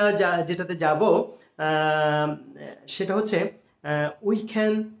 এরপরে আমরা যেটাতে যাব সেটা হচ্ছে we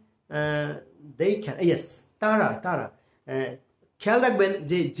can, they can, yes তারা খেয়াল রাখবেন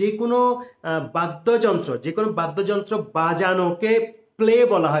যে যে কোনো বাদ্যযন্ত্র বাজানোকে প্লে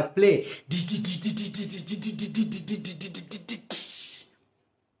বলা হয়, play.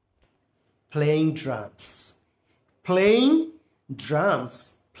 Playing drums, playing drums,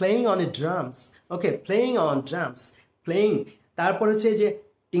 playing on a drums, okay, playing on drums, playing, তারপর হচ্ছে যে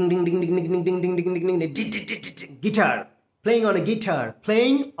টিং ding ding ding ding ding ding ding ding ding ding, guitar, playing on a guitar,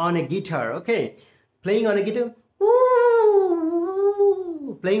 playing on a guitar, okay, playing on a guitar,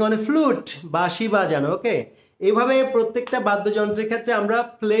 playing on a flute, বাঁশি বাজানো, ওকে। এইভাবে প্রত্যেকটা বাদ্যযন্ত্রের ক্ষেত্রে আমরা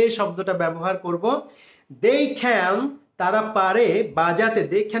প্লে শব্দটা ব্যবহার করব। they can, তারা পারে বাজাতে,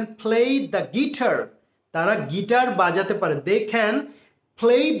 they can play the guitar, তারা গিটার বাজাতে পারে, they can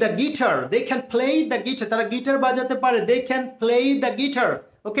play the guitar, they can play the guitar, তারা গিটার বাজাতে পারে, they can play the guitar,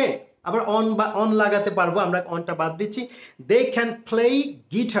 ওকে। আবার অন লাগাতে পারবো, আমরা অনটা বাদ দিচ্ছি, they can play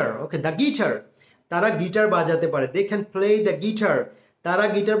guitar, okay, the guitar, তারা গিটার বাজাতে পারে, they can play the guitar, তারা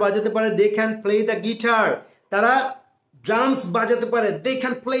গিটার বাজাতে পারে, they can play the guitar, তারা ড্রামস বাজাতে পারে, they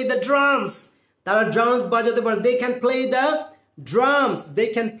can play the drums, তারা ড্রামস বাজাতে পারে, they can play the drums, they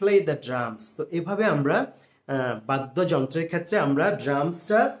can play the drums। তো এভাবে আমরা বাদ্যযন্ত্রের ক্ষেত্রে আমরা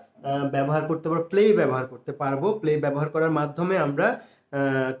ড্রামসটা ব্যবহার করতে পারবো, প্লে ব্যবহার করতে পারবো। প্লে ব্যবহার করার মাধ্যমে আমরা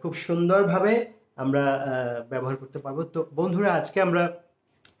খুব সুন্দরভাবে আমরা ব্যবহার করতে পারবো। তো বন্ধুরা, আজকে আমরা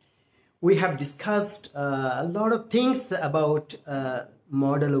we have discussed a lot of things about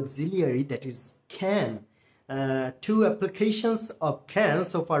modal auxiliary, that is can. Two applications of can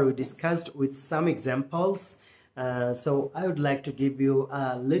so far we discussed with some examples. So I would like to give you a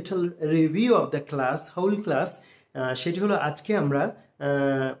little review of the class, whole class. সেটি হলো আজকে আমরা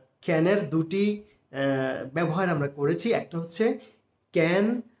ক্যানের দুটি ব্যবহার আমরা করেছি। একটা হচ্ছে ক্যান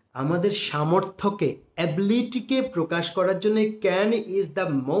আমাদের সামর্থ্যকে, অ্যাবিলিটিকে প্রকাশ করার জন্য can is the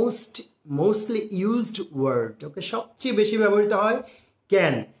mostly used word, ওকে। সবচেয়ে বেশি ব্যবহৃত হয়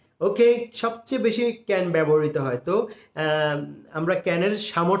ক্যান, ওকে, সবচেয়ে বেশি ক্যান ব্যবহৃত হয়। তো আমরা ক্যানের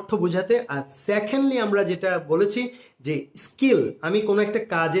সামর্থ্য বোঝাতে। আর সেকেন্ডলি আমরা যেটা বলেছি যে স্কিল, আমি কোনো একটা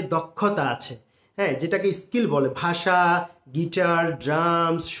কাজে দক্ষতা আছে, হ্যাঁ, যেটাকে স্কিল বলে। ভাষা, গিটার,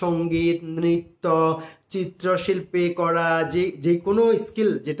 ড্রামস, সঙ্গীত, নৃত্য, চিত্রশিল্পী করা, যে কোনো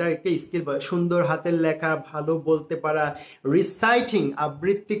স্কিল, যেটাকে স্কিল বলে। সুন্দর হাতের লেখা, ভালো বলতে পারা, রিসাইটিং,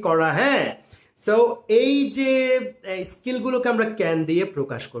 আবৃত্তি করা, হ্যাঁ। সো এই যে স্কিলগুলোকে আমরা ক্যান দিয়ে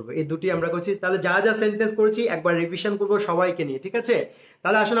প্রকাশ করব। এই দুটি আমরা করছি। তাহলে যা যা সেন্টেন্স করেছি একবার রিভিশন করব সবাইকে নিয়ে, ঠিক আছে?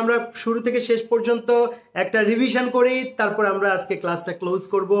 তাহলে আসুন আমরা শুরু থেকে শেষ পর্যন্ত একটা রিভিশন করি, তারপর আমরা আজকে ক্লাসটা ক্লোজ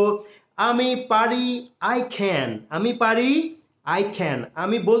করব। আমি পারি, আই ক্যান। আমি পারি, আই ক্যান।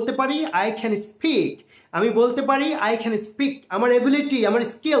 আমি বলতে পারি, আই ক্যান স্পিক। আমি বলতে পারি, আই ক্যান স্পিক। আমার এবিলিটি, আমার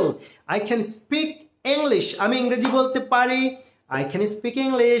skill, I can speak English. আমি ইংরেজি বলতে পারি, I can speak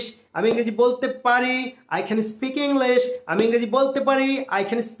English. আমি ইংরেজি বলতে পারি, I can speak English. আমি ইংরেজি বলতে পারি, I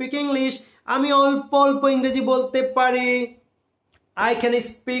can speak English. আমি অল্প অল্প ইংরেজি বলতে পারি, I can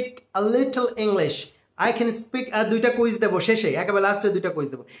speak a little English. I can speak, দুইটা কুইজ দেবো শেষে, একেবারে লাস্টে দুইটা কুইজ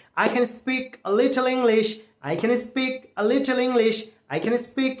দেবো। I can speak a little English. I can speak a little English. I can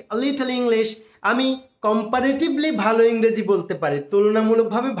speak a little English. আমি কম্পারেটিভলি ভালো ইংরেজি বলতে পারি,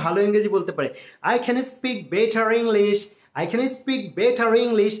 তুলনামূলকভাবে ভালো ইংরেজি বলতে পারি, I can speak better English. I can speak better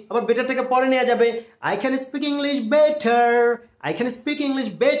English. আবার বেটারটাকে পরে নেওয়া যাবে, I can speak English better. I can speak English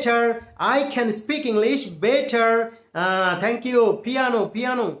better. I can speak English better. Thank you.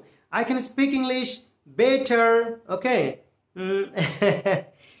 Piano. I can speak English better. Okay.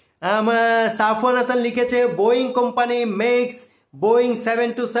 Safwan Hasan লিখেছে Boeing company makes Boeing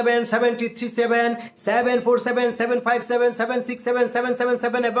 727, 737, 747, 757, 767,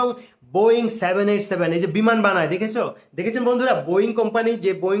 777 এবং Boeing 787, এই যে বিমান বানায়, দেখেছেন বন্ধুরা? বোয়িং কোম্পানি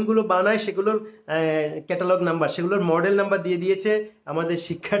যে বোয়িংগুলো বানায় সেগুলোর ক্যাটালগ নাম্বার, সেগুলোর মডেল নাম্বার দিয়ে দিয়েছে আমাদের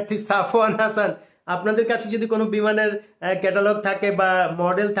শিক্ষার্থী সাফওয়ান হাসান। আপনাদের কাছে যদি কোনো বিমানের ক্যাটালগ থাকে বা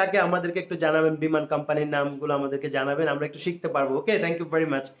মডেল থাকে আমাদেরকে একটু জানাবেন, বিমান কোম্পানির নামগুলো আমাদেরকে জানাবেন, আমরা একটু শিখতে পারবো। ওকে, thank you very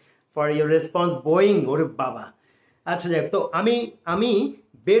much for your response. Boeing, ওরে বাবা। আচ্ছা যাক, তো আমি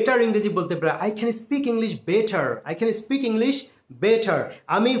বেটার ইংরেজি বলতে পারি, I can speak English better. I can speak English better.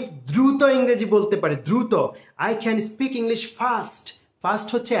 আমি দ্রুত ইংরেজি বলতে পারি, দ্রুত, I can speak English fast. Fast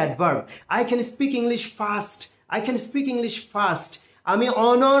হচ্ছে adverb. I can speak English fast. I can speak English fast. আমি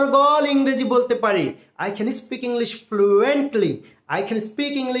অনর্গল ইংরেজি বলতে পারি, I can speak English fluently. I can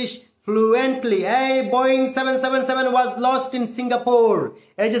speak English fluently. এই Boeing 777 was lost in Singapore.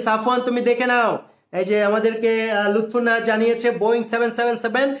 এই যে সাফওয়ান, তুমি দেখে নাও, এই যে আমাদেরকে লুৎফুন্না জানিয়েছে Boeing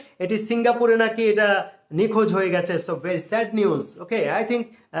 777 এটি সিঙ্গাপুরে নাকি এটা নিখোঁজ হয়ে গেছে। So very sad news. Okay, I think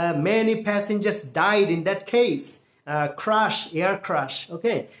many passengers died in that case, crush, air crush.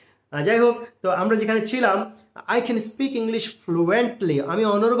 ওকে, যাই হোক, তো আমরা যেখানে ছিলাম, I can speak English fluently, আমি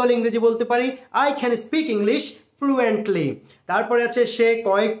অনর্গল ইংরেজি বলতে পারি, I can speak English fluently. তারপরে আছে সে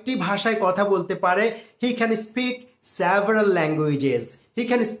কয়েকটি ভাষায় কথা বলতে পারে, he can speak several languages, he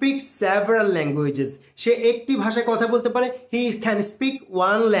can speak several languages, সে একটি ভাষায় কথা বলতে পারে, he can speak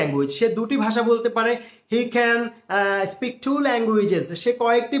one language, সে দুটি ভাষা বলতে পারে, he can speak two languages, সে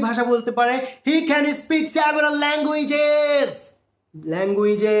কয়েকটি ভাষা বলতে পারে, he can speak several languages,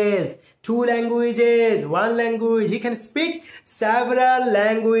 two languages, one language, he can speak several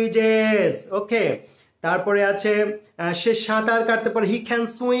languages, okay. তারপরে আছে সে সাঁতার কাটতে পারে, হি ক্যান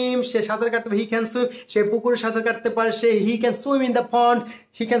সুইম, সে সাঁতার কাটতে পারে, হি ক্যান সুইম, সে পুকুরে সাঁতার কাটতে পারে, সে he can swim in the pond,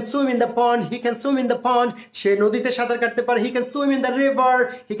 he can swim in the pond, he can swim in the pond, সে নদীতে সাঁতার কাটতে পারে, he can swim in the river,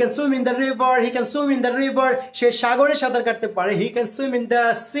 he can swim in the river, he can swim in the river, সে সাগরে সাঁতার কাটতে পারে, he can swim in the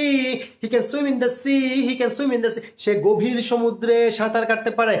sea, he can swim in the sea, he can swim in the sea, সে গভীর সমুদ্রে সাঁতার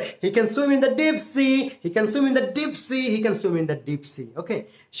কাটতে পারে, he can swim in the deep sea, he can swim in the deep sea, he can swim in the deep sea, ওকে।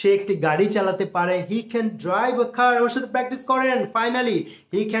 সে একটি গাড়ি চালাতে পারে, he can drive আ কার, আমার সাথে প্র্যাকটিস করেন ফাইনালি,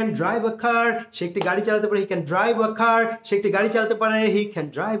 হি ক্যান ড্রাইভ আ কার, সে একটি গাড়ি চালাতে পারে, হি ক্যান ড্রাইভ আ কার, সে একটি গাড়ি চালাতে পারে, হি ক্যান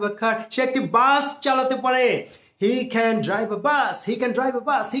ড্রাইভ আ কার, সে একটি বাস চালাতে পারে, he can drive a bus, he can drive a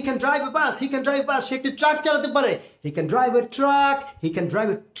bus, he can drive a bus, he can drive বাস, সে একটি ট্রাক চালাতে পারে, he can drive a truck, he can drive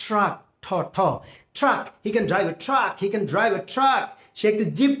a truck, truck, he can drive a truck, he can drive a truck, সে একটি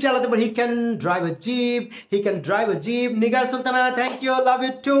zip চালাতে পারে, he can drive a zip, he can drive a zip. Nigar Sultana, thank you, love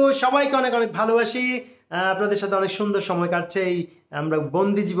you two, সবাইকে অনেক অনেক ভালোবাসি, আপনাদের সাথে অনেক সুন্দর সময় কাটছে, এই আমরা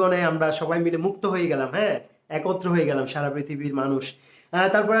বন্দি জীবনে আমরা সবাই মিলে মুক্ত হয়ে গেলাম, হ্যাঁ, একত্র হয়ে গেলাম সারা পৃথিবীর মানুষ।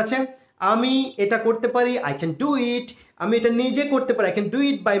 তারপর আছে আমি এটা করতে পারি, আই ক্যান ডু ইট, আমি এটা নিজে করতে পারি, I can do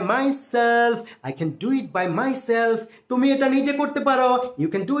it by my self, I can do it by my self, তুমি এটা নিজে করতে পারো, you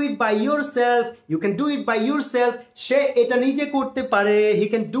can do it by your self, you can do it by your self, সে এটা নিজে করতে পারে, he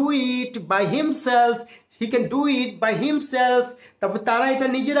can do it by himself, he can do it by himself, তারপর তারা এটা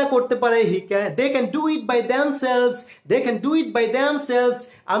নিজেরা করতে পারে, they can do it by themselves, they can do it by themselves,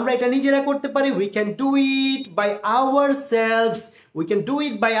 আমরা এটা নিজেরা করতে পারি, we can do it by ourselves, we can do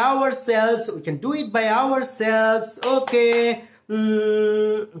it by ourselves, we can do it by ourselves, okay.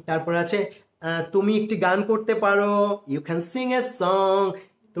 তারপর আছে তুমি একটি গান করতে পারো, you can sing a song,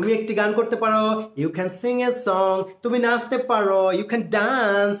 তুমি একটি গান করতে পারো, you can sing a song, তুমি নাচতে পারো, ইউ ক্যান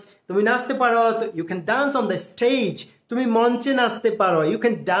ডান্স, তুমি নাচতে পারো, you can dance on the stage, তুমি মঞ্চে নাচতে পারো, you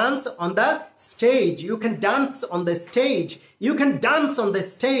can dance on the stage, you can dance on the stage, you can dance on the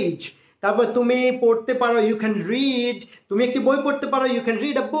stage. তারপর তুমি পড়তে পারো, ইউ ক্যান রিড, তুমি একটি বই পড়তে পারো, you can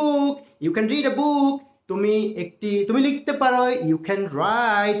read a book, you can read a বুক, তুমি লিখতে পারো, ইউ ক্যান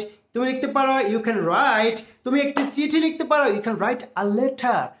রাইট, তুমি লিখতে পারো, ইউ ক্যান রাইট, তুমি একটি চিঠি লিখতে পারো, you can write a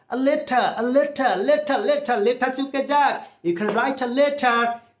letter, a letter, a letter, letter, letter, letter চুকে যাক, you can write a letter,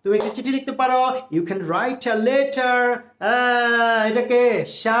 তুমি একটি চিঠি লিখতে পারো, you can write a letter. এটাকে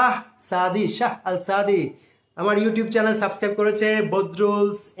শাহ সাদি, শাহ আল সাদি আমার ইউটিউব চ্যানেল সাবস্ক্রাইব করেছে,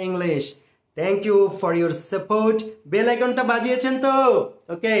 বদরুলস English, thank you for your support, bell আইকনটা বাজিয়েছেন তো,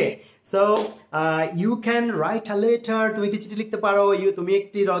 ওকে। So you can write a letter, তুমি একটি চিঠি লিখতে পারো, তুমি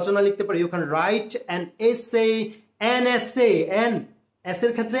একটি রচনা লিখতে পারো, you can write an essay, an essay, an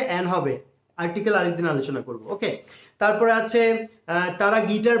এসের ক্ষেত্রে অ্যান হবে, আর্টিকেল আরেকদিন আলোচনা করব, ওকে। তারপরে আছে তারা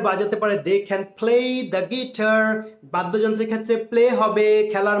গিটার বাজাতে পারে, they can play the guitar, বাদ্যযন্ত্রের ক্ষেত্রে প্লে হবে,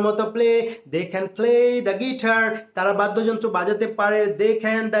 খেলার মতো play, they can play the guitar, তারা বাদ্যযন্ত্র বাজাতে পারে, they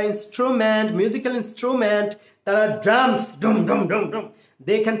can the instrument, musical instrument, তারা drums, ডুম ডুম ডুম ডুম,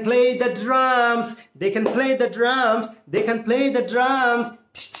 they can play the drums, they can play the drums, they can play the drums.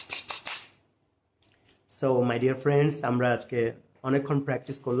 So my dear friends, আমরা আজকে অনেকক্ষণ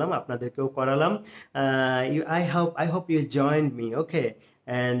practice করলাম, আপনাদেরকেও করালাম, I hope you joined me, okay,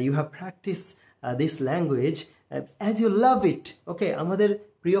 and you have practiced this language as you love it, okay. আমাদের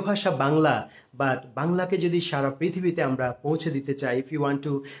প্রিয় ভাষা Bangla, but বাংলাকে যদি সারা পৃথিবীতে আমরা পৌঁছে দিতে চাই, if you want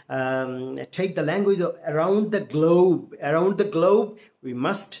to take the language around the globe, we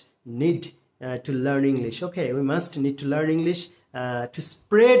must need to learn English, okay, we must need to learn English to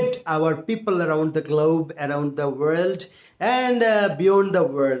spread our people around the globe, around the world, and beyond the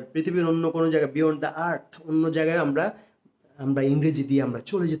world, পৃথিবীর অন্য কোনো জায়গায়, beyond the earth, অন্য জায়গায় আমরা ইংরেজি দিয়ে আমরা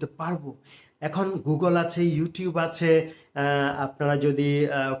চলে যেতে পারবো। এখন গুগল আছে, ইউটিউব আছে, আপনারা যদি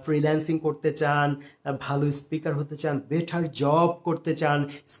ফ্রিল্যান্সিং করতে চান, ভালো স্পিকার হতে চান, বেটার জব করতে চান,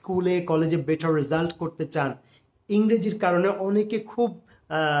 স্কুলে কলেজে বেটার রেজাল্ট করতে চান, ইংরেজির কারণে অনেকে খুব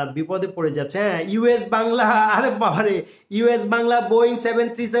বিপদে পড়ে যাচ্ছে, হ্যাঁ। ইউএস বাংলা, আরে বাবারে, ইউএস বাংলা বোয়িং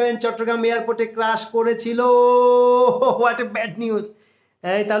 737 চট্টগ্রাম এয়ারপোর্টে ক্র্যাশ করেছিল, হোয়াট এ ব্যাড নিউজ।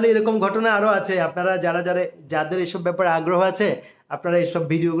 তাহলে এরকম ঘটনা আরও আছে, আপনারা যাদের এসব ব্যাপারে আগ্রহ আছে, আপনারা এইসব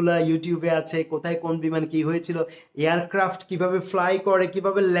ভিডিওগুলো ইউটিউবে আছে, কোথায় কোন বিমান কি হয়েছিল, এয়ারক্রাফট কিভাবে ফ্লাই করে,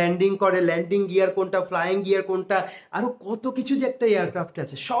 কিভাবে ল্যান্ডিং করে, ল্যান্ডিং গিয়ার কোনটা, ফ্লাইং গিয়ার কোনটা, আরো কত কিছু যে একটা এয়ারক্রাফট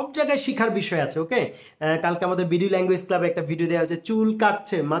আছে, সব জায়গায় শেখার বিষয় আছে। ওকে, কালকে আমাদের ভিডিও ল্যাঙ্গুয়েজ ক্লাবে একটা ভিডিও দেওয়া হচ্ছে, চুল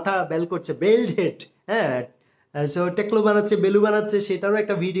কাটছে, মাথা বেল করছে, বেল্ট হেড, হ্যাঁ, সো টেকলো বানাচ্ছে, বেলু বানাচ্ছে, সেটারও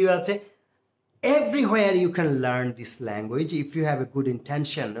একটা ভিডিও আছে। Everywhere you can learn this language if you have a good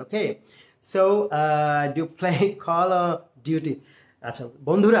intention. Okay, so do you play call of duty? আচ্ছা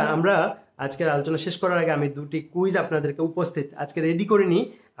বন্ধুরা, আমরা আজকের আলোচনা শেষ করার আগে আমি দুটি কুইজ আপনাদেরকে উপস্থিত আজকে রেডি করে নিই,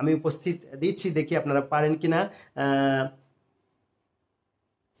 আমি উপস্থিত দিচ্ছি, দেখি আপনারা পারেন কিনা।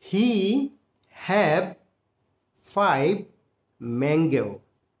 He have 5 mango.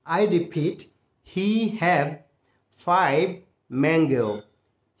 I repeat, he have 5 mango.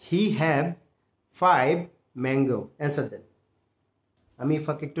 He have 5 mango. Answer দেন। আমি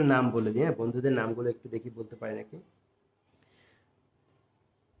ফাঁকে একটু নাম বলে দিই, হ্যাঁ, বন্ধুদের নামগুলো একটু দেখি বলতে পারি নাকি।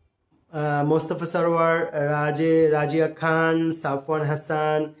 মোস্তফা সরওয়ার, রাজিয়া খান, সাফওয়ান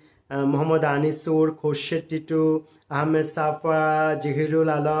হাসান, মোহাম্মদ আনিসুর, খোরশেদ টিটু, আহমেদ সাফা, Zahirul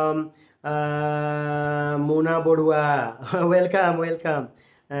Alam, Mona Barua, welcome welcome,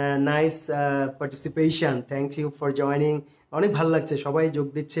 nice participation, thank you for joining. অনেক ভালো লাগছে, সবাই যোগ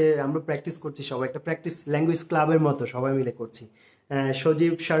দিচ্ছে, আমরা প্র্যাকটিস করছি, সবাই একটা প্র্যাকটিস ল্যাঙ্গুয়েজ ক্লাবের মতো সবাই মিলে করছি।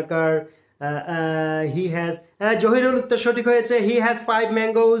 সজীব সরকার, হি হ্যাজ, জহিরুল উত্তর সঠিক হয়েছে, he has 5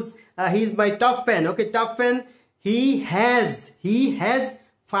 mangoes, he is my top fan. Okay, top fan, he has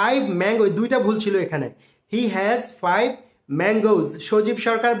 5 mango, দুইটা ভুল ছিল এখানে, হি হ্যাজ 5 ম্যাঙ্গোজ। সজীব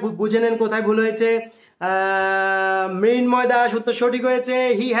সরকার বুঝে নেন কোথায় ভুল হয়েছে। মৃন্ময় দাস উত্তর সঠিক হয়েছে,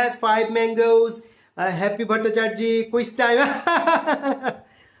 he has 5 mangoes. Happy Bhattacharya, quiz time.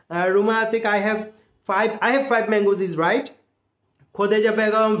 Ruma Atik, I have 5 mangoes is right. Khodeja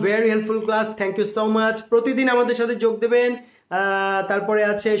Begum, very helpful class, thank you so much, প্রতিদিন আমাদের সাথে যোগ দেবেন। তারপরে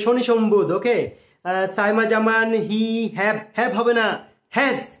আছে শনি সম্বুদ, ওকে, সাইমা জামান, হি হ্যাভ হবে না,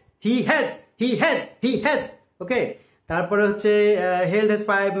 হ্যাজ, ওকে। তারপরে হচ্ছে হেল্ড হ্যাজ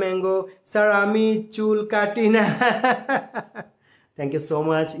 5 ম্যাঙ্গো, স্যার আমি চুল কাটি না। Thank you so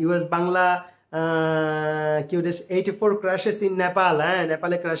much. US Bangla, কিউডেস 84 ক্র্যাশেস in Nepal, হ্যাঁ,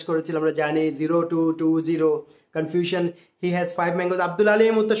 নেপালে ক্র্যাশ করেছিল আমরা জানি, 0220 confusion. He has 5 mangoes. Abdul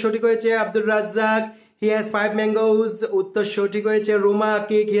Alim উত্তর সঠিক হয়েছে। Abdul Razzak, he has 5 mangoes, উত্তর সঠিক হয়েছে। Ruma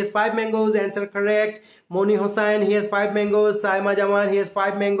kick, he has 5 mangoes, answer correct. Moni Hossain, he has 5 mangoes. Saima Zaman, he has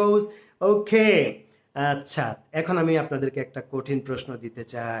 5 mangoes. ওকে, আচ্ছা, এখন আমি আপনাদেরকে একটা কঠিন প্রশ্ন দিতে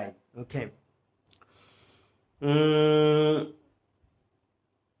চাই। ওকে,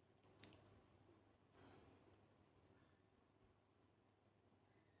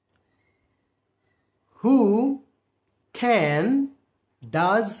 who can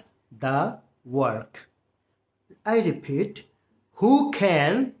does the work? I repeat, who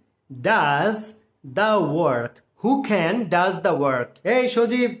can does the work? Who can does the work? Hey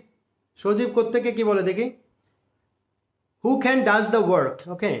সজীব কোত্থেকে কি বলে দেখি, who can does the work?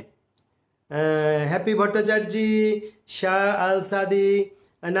 Okay, happy Bhattacharya, Shah আল সাদি,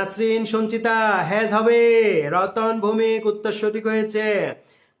 নাসরিন সঞ্চিতা, হ্যাজ হবে। রতন ভৌমিক উত্তর সঠিক হয়েছে।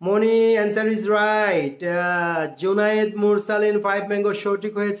 মনি, অ্যান্সার ইজ রাইট। জুনায়েদ মুরসালিন, 5 ম্যাঙ্গো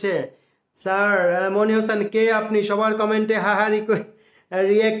সঠিক হয়েছে। স্যার, মনি হোসেন, কে আপনি? সবার কমেন্টে হাহারি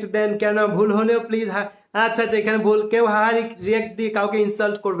রিয়েক্ট দেন কেন? ভুল হলেও প্লিজ আচ্ছা, এখানে ভুল, কেউ হাহারি রিয়েক্ট দিয়ে কাউকে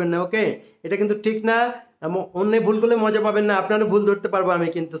ইনসাল্ট করবেন না, ওকে, এটা কিন্তু ঠিক না। অন্য ভুল করলে মজা পাবেন না, আপনারও ভুল ধরতে পারবো আমি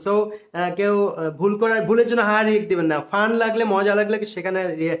কিন্তু। সো কেউ ভুলের জন্য হা রিয়েক্ট দিবেন না, ফান লাগলে মজা লাগলে সেখানে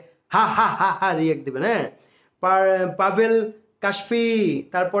হা হা হা হা রিয়েক্ট দিবেন, হ্যাঁ। পাভেল কাশফি,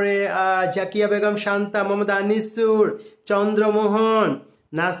 তারপরে জাকিয়া বেগম শান্তা, মোহাম্মদ আনিসুর, চন্দ্রমোহন,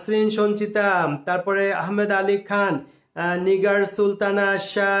 নাসরিন সঞ্চিতা, তারপরে আহমেদ আলী খান, নিগার সুলতানা,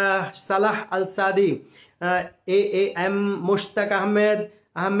 শাহ সালাহ আল সাদি, এম মুশতাক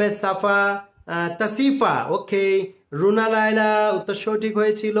আহমেদ সাফা, তাসিফা, ওকে, রুনা লাইলা উত্তর সঠিক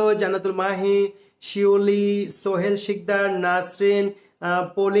হয়েছিল। জান্নাতুল মাহি, শিউলি, সোহেল শিকদার, নাসরিন,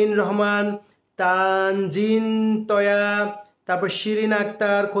 পলিন রহমান, তানজিন তয়া, তারপর শিরিন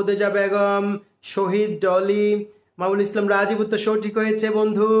আক্তার, খোদেজা বেগম, শহীদ ডলি, মামুল ইসলাম রাজীব উত্তর সঠিক হয়েছে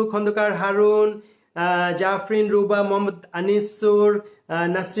বন্ধু। খন্দকার হারুন, জাফরিন রুবা, মোহাম্মদ আনিসুর,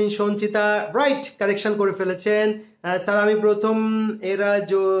 নাসরিন সঞ্চিতা, রাইট, কারেকশন করে ফেলেছেন। স্যার আমি প্রথম এরা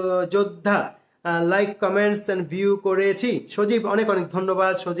যোদ্ধা লাইক কমেন্টস অ্যান্ড ভিউ করেছি। সজীব, অনেক অনেক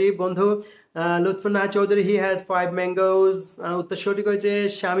ধন্যবাদ সজীব বন্ধু। লুৎফুন্নাহ চৌধুরী, হি হ্যাজ 5 ম্যাঙ্গোজ, উত্তর সঠিক হয়েছে।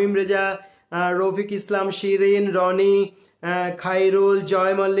 শামীম রেজা, রফিক ইসলাম, শিরিন, রনি, খাইরুল,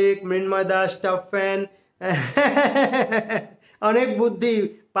 জয় মল্লিক, মৃন্ময় দাস, টপ ফ্যান, অনেক বুদ্ধি,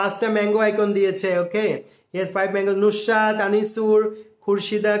 5টা ম্যাঙ্গো আইকন দিয়েছে। ওকে, ইয়েস 5 ম্যাঙ্গো। নুসরাত, আনিসুর,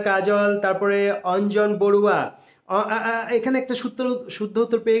 খুরশিদা, কাজল, তারপরে অঞ্জন বড়ুয়া। এখানে একটা শুদ্ধ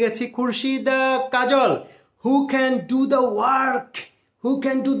উত্তর পেয়ে গেছি, খুরশিদা কাজল। Who can do the work, who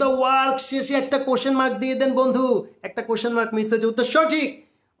can do the work, শেষে একটা কোশ্চেন মার্ক দিয়ে দেন বন্ধু, একটা কোশ্চেন মার্ক মিস হয়েছে, উত্তর সঠিক।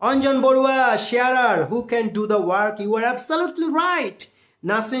 Anjan Barua, শেয়ারার, who can do the work, you R absolutely right.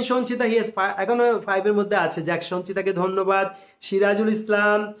 Nasrin Sanchita, হি এখনো 5-এর মধ্যে আছে, যাক সঞ্চিতাকে ধন্যবাদ। সিরাজুল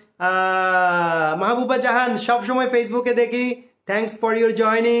ইসলাম, মাহবুবা জাহান, সবসময় ফেসবুকে দেখি, thanks for your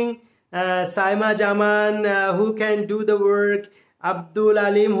joining. Saima Zaman, who can do the work. Abdul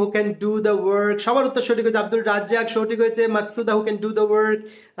Alim, who can do the work, সবার উত্তর সঠিক হয়েছে। আব্দুল রাজ্জাক সঠিক হয়েছে। মাকসুদা, who can do the work.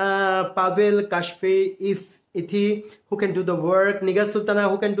 Pavel Kashfi, ইথি, who can do the work. Nigar Sultana,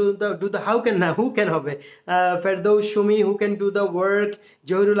 who can do the how can না, who can হবে। Ferdous Sumi, who can do the work.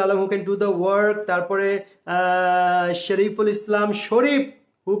 Zahirul Alam, who can do the work. তারপরে শরীফুল ইসলাম শরীফ,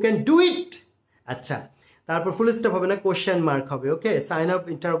 who can do it. আচ্ছা, তারপর full stop হবে না, question mark হবে। ওকে, sign up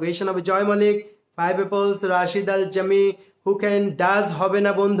interrogation হবে। জয় মালিক, 5 apples. Rashid Al Jami, who can does হবে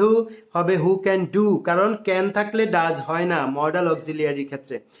না বন্ধু, হবে হু ক্যান ডু, কারণ ক্যান থাকলে ডাজ হয় না মডেল অক্সিলিয়ারির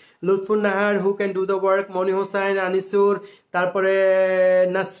ক্ষেত্রে। Lutfun Nahar, who can do the work. মনি হোসাইন, আনিসুর, তারপরে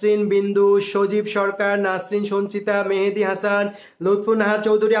নাসরিন বিন্দু, সজীব সরকার, নাসরিন সঞ্চিতা, মেহেদি হাসান, লুৎফুন নাহার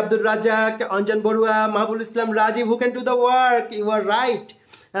চৌধুরী, আব্দুর রাজ্জাক, অঞ্জন বড়ুয়া, মাহবুল ইসলাম Rajib, who can do the work, you R right.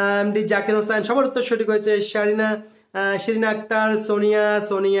 MD Zakir Hossain, সবার উত্তর সঠিক হয়েছে। শিরিনা আক্তার,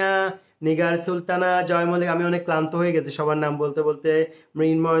 সোনিয়া, নিগার সুলতানা, জয় মল্লিক। আমি অনেক ক্লান্ত হয়ে গেছি সবার নাম বলতে বলতে।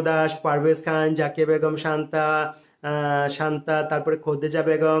 মৃন্ময় দাস, পারভেজ খান, জাকিয়া বেগম, শান্তা, তারপরে খোদেজা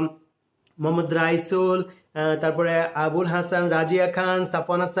বেগম, মোহাম্মদ রাইসুল, তারপরে আবুল হাসান, রাজিয়া খান,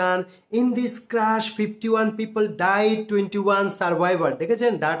 Safwan Hasan. In this crush 51 people died, 21 survivor.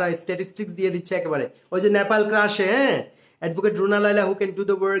 দেখেছেন, ডাটা স্ট্যাটিস্টিক্স দিয়ে দিচ্ছে একেবারে, ওই যে নেপাল ক্রাশে। হ্যাঁ, Advocate Runa Laila, who can do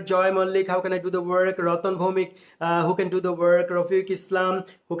the work. Joy Malik, how can I do the work? Ratan Bhomik, who can do the work. Rafiq Islam,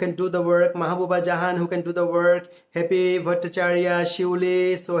 who can do the work. Mahabuba Jahan, who can do the work. Happy Bhattacharya, Shiuli,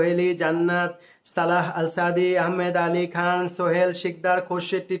 Soheli, Jannat, Salah Al-Sadi, Ahmed Ali Khan, Sohel Shikdar,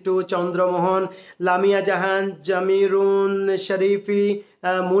 Khurshid Titu, Chandra Mohan, Lamia Jahan, Jamirun Sharifi,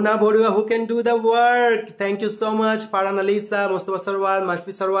 Muna Borua, who can do the work. Thank you so much. Farhan Alisa, Mustafa Sarwar,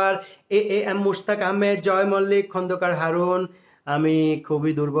 Mashfi Sarwar, AM Mushtaq Ahmed, Joy Malik, Khondokar Harun. আমি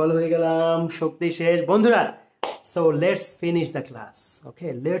খুবই দুর্বল হয়ে গেলাম, শক্তি শেষ বন্ধুরা। So let's finish the class. Okay,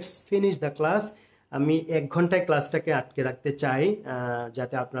 let's finish the class. আমি 1 ঘন্টায় ক্লাসটাকে আটকে রাখতে চাই,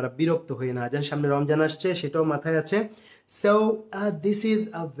 যাতে আপনারা বিরক্ত হয়ে না যান। সামনে রমজান আসছে, সেটাও মাথায় আছে। So this is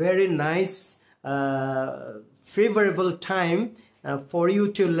a very nice favourable time for you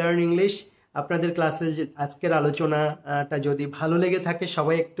to learn English. আপনাদের ক্লাসে আজকের আলোচনাটা যদি ভালো লেগে থাকে,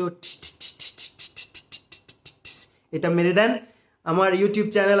 সবাই একটু এটা মেরে দেন। আমার ইউটিউব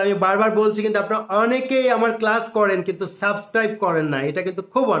চ্যানেল, আমি বারবার বলছি, কিন্তু আপনারা অনেকেই আমার ক্লাস করেন কিন্তু সাবস্ক্রাইব করেন না, এটা কিন্তু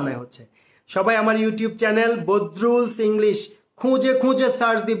খুব অন্যায় হচ্ছে। সবাই আমার ইউটিউব চ্যানেল বদরুলস ইংলিশ খুঁজে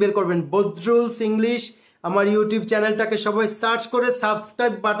সার্চ দিয়ে বের করবেন, বদরুলস ইংলিশ। আমার ইউটিউব চ্যানেলটাকে সবাই সার্চ করে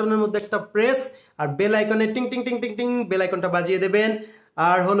সাবস্ক্রাইব বাটনের মধ্যে একটা প্রেস, আর বেল আইকনে টিং টিং টিং টিং টিং বেল আইকনটা বাজিয়ে দেবেন।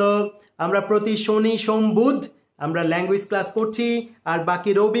 আর হলো, আমরা প্রতি শনি সোম বুধ আমরা ল্যাঙ্গুয়েজ ক্লাস করছি, আর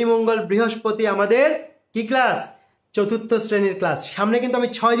বাকি রবি মঙ্গল বৃহস্পতি আমাদের কি ক্লাস, 4র্থ শ্রেণীর ক্লাস। সামনে কিন্তু আমি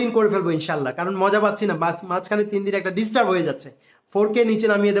 6 দিন করে ফেলবো ইনশাল্লাহ, কারণ মজা পাচ্ছি না, মাঝখানে 3 দিন একটা ডিস্টার্ব হয়ে যাচ্ছে। 4K নিচে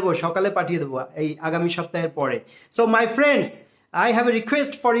নামিয়ে দেবো, সকালে পাঠিয়ে দেবো এই আগামী সপ্তাহের পরে। So my friends, I have a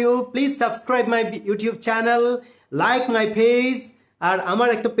request for you, please subscribe my YouTube channel, like my page। আর আমার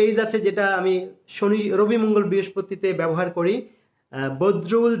একটা পেজ আছে যেটা আমি শনি রবি মঙ্গল বৃহস্পতিতে ব্যবহার করি,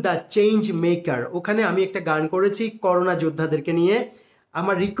 বদরুল দ্য চেঞ্জ মেকার। ওখানে আমি একটা গান করেছি করোনা যোদ্ধাদেরকে নিয়ে।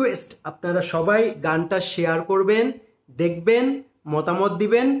 আমার রিকোয়েস্ট, আপনারা সবাই গানটা শেয়ার করবেন, দেখবেন, মতামত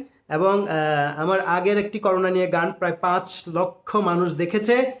দিবেন। এবং আমার আগের একটি করোনা নিয়ে গান প্রায় 5 লক্ষ মানুষ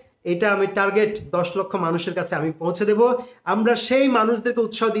দেখেছে। এটা আমি টার্গেট 10 লক্ষ মানুষের কাছে আমি পৌঁছে দেব। আমরা সেই মানুষদেরকে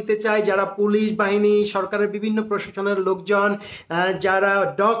উৎসাহ দিতে চাই যারা পুলিশ বাহিনী, সরকারের বিভিন্ন প্রশাসনের লোকজন, যারা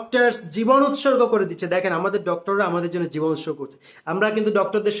ডক্টরস জীবন উৎসর্গ করে দিচ্ছে। দেখেন, আমাদের ডক্টররা আমাদের জন্য জীবন উৎসর্গ করছে। আমরা কিন্তু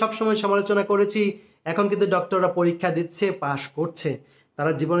ডক্টরদের সবসময় সমালোচনা করেছি, এখন কিন্তু ডক্টররা পরীক্ষা দিচ্ছে, পাশ করছে,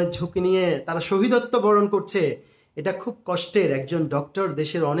 তারা জীবনের ঝুঁকি নিয়ে তারা শহীদত্ব বরণ করছে। এটা খুব কষ্টের। একজন ডক্টর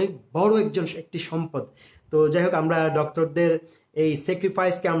দেশের অনেক বড় একটি সম্পদ। তো যাই হোক, আমরা ডক্টরদের এই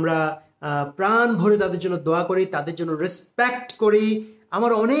স্যাক্রিফাইসকে আমরা প্রাণ ভরে তাদের জন্য দোয়া করি, তাদের জন্য রেসপেক্ট করি।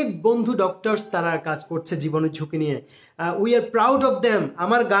 আমার অনেক বন্ধু ডক্টরস, তারা কাজ করছে জীবনের ঝুঁকি নিয়ে। We are proud of them.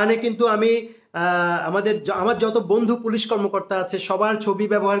 আমার গানে কিন্তু আমি আমার যত বন্ধু পুলিশ কর্মকর্তা আছে সবার ছবি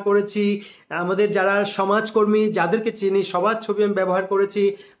ব্যবহার করেছি। আমাদের যারা সমাজকর্মী যাদেরকে চিনি সবার ছবি আমি ব্যবহার করেছি।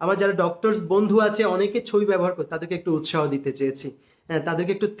 আমার যারা ডক্টরস বন্ধু আছে অনেকে ছবি ব্যবহার করে, তাদেরকে একটু উৎসাহ দিতে চেয়েছি,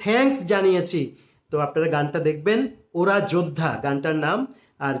 তাদেরকে একটু থ্যাঙ্কস জানিয়েছি। তো আপনারা গানটা দেখবেন, ওরা যোদ্ধা গানটার নাম।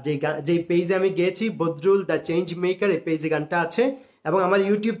 আর যেই পেজে আমি গেয়েছি বদরুল দ্য চেঞ্জ মেকার, এই পেজে গানটা আছে, এবং আমার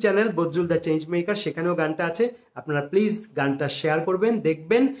YouTube channel Badrul the change maker, সেখানেও গানটা আছে। আপনারা প্লিজ গানটা শেয়ার করবেন,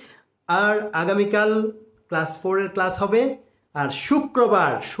 দেখবেন। আর আগামীকাল ক্লাস 4-এর ক্লাস হবে। আর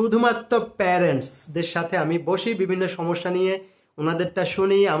শুক্রবার শুধুমাত্র প্যারেন্টসদের সাথে আমি বসি, বিভিন্ন সমস্যা নিয়ে ওনাদেরটা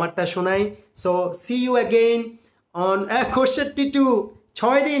শুনি, আমারটা শোনাই। So C you again on question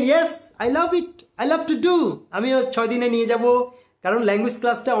 6 দিন। Yes, I love it, I love to do. আমিও 6 দিনে নিয়ে যাব, কারণ ল্যাঙ্গুয়েজ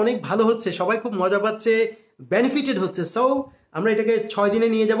ক্লাসটা অনেক ভালো হচ্ছে, সবাই খুব মজা পাচ্ছে, বেনিফিটেড হচ্ছে। সো আমরা এটাকে 6 দিনে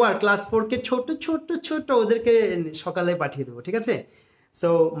নিয়ে যাব। আর ক্লাস 4-কে ছোট ছোট ছোট ওদেরকে সকালে পাঠিয়ে দেবো, ঠিক আছে? সো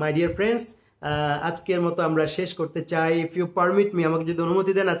মাই ডিয়ার ফ্রেন্ডস, আজকের মতো আমরা শেষ করতে চাই। ইফ ইউ পারমিট মি, আমাকে যদি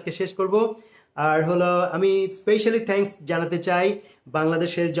অনুমতি দেন আজকে শেষ করব। আর হলো আমি স্পেশালি থ্যাঙ্কস জানাতে চাই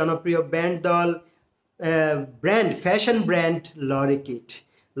বাংলাদেশের জনপ্রিয় ব্যান্ড দল, ফ্যাশন ব্র্যান্ড লরিকিট।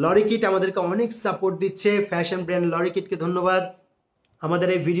 লরিকিট আমাদেরকে অনেক সাপোর্ট দিচ্ছে। ফ্যাশন ব্র্যান্ড লরিকিটকে ধন্যবাদ আমাদের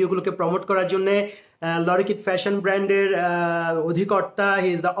এই ভিডিওগুলোকে প্রমোট করার জন্যে। লরিকিট ফ্যাশন ব্র্যান্ডের অধিকর্তা, he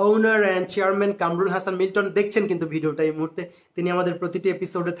is the owner and chairman Kamrul Hasan Milton. দেখছেন কিন্তু ভিডিওটা এই মুহূর্তে, তিনি আমাদের প্রতিটি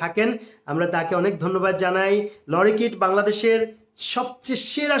এপিসোডে থাকেন। আমরা তাকে অনেক ধন্যবাদ জানাই। লরিকিট বাংলাদেশের সবচেয়ে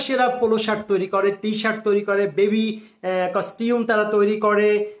সেরা সেরা পোলো শার্ট তৈরি করে, টি শার্ট তৈরি করে, বেবি কস্টিউম তারা তৈরি করে,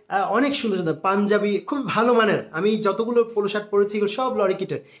 অনেক সুন্দর সুন্দর পাঞ্জাবি, খুব ভালো মানের। আমি যতগুলো পোলো শার্ট পরেছি এগুলো সব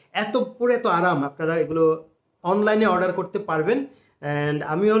লরিকিটের। এত পরে এত আরাম, আপনারা এগুলো অনলাইনে অর্ডার করতে পারবেন। অ্যান্ড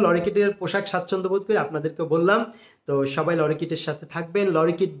আমিও লরিকিটের পোশাক স্বাচ্ছন্দ্য বোধ করি, আপনাদেরকে বললাম। তো সবাই লরিকিটের সাথে থাকবেন।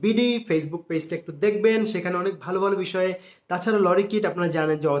 লরিকিট বিডি ফেসবুক পেজটা একটু দেখবেন, সেখানে অনেক ভালো ভালো বিষয়ে। তাছাড়া লরিকিট আপনারা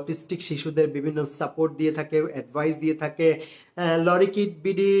জানেন যে অটিস্টিক শিশুদের বিভিন্ন সাপোর্ট দিয়ে থাকে, অ্যাডভাইস দিয়ে থাকে। লরিকিট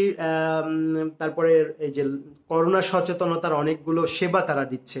বিডি তারপরে এই যে করোনা সচেতনতার অনেকগুলো সেবা তারা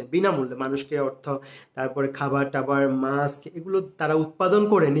দিচ্ছে বিনামূল্যে মানুষকে, অর্থ, তারপরে খাবার টাবার, মাস্ক, এগুলো তারা উৎপাদন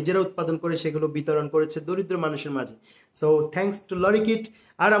করে, নিজেরা উৎপাদন করে সেগুলো বিতরণ করেছে দরিদ্র মানুষের মাঝে। So thanks to লরিকিট।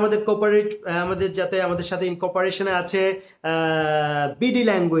 আর আমাদের আমাদের সাথে ইনকর্পোরেশনে আছে বিডি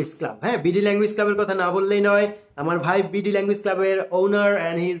ল্যাঙ্গুয়েজ ক্লাব। হ্যাঁ, বিডি ল্যাঙ্গুয়েজ ক্লাবের কথা না বললেই নয়। আমার ভাই বিডি ল্যাঙ্গুয়েজ ক্লাবের ওনার,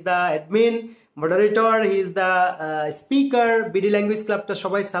 and he is the admin, moderator, he is the speaker. BD language ক্লাবটা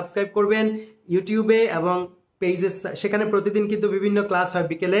সবাই সাবস্ক্রাইব করবেন ইউটিউবে এবং পেজে। সেখানে প্রতিদিন কিন্তু বিভিন্ন ক্লাস হয়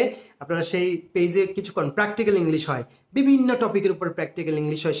বিকেলে। আপনারা সেই পেজে কিছুক্ষণ প্র্যাকটিক্যাল ইংলিশ হয়, বিভিন্ন টপিকের উপর প্র্যাকটিক্যাল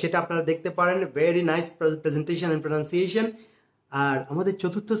ইংলিশ হয়, সেটা আপনারা দেখতে পারেন। Very nice presentation and pronunciation. আর আমাদের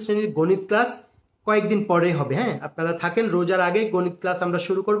 4র্থ শ্রেণীর গণিত ক্লাস কয়েকদিন পরে হবে। হ্যাঁ, আপনারা থাকেন, রোজার আগে গণিত ক্লাস আমরা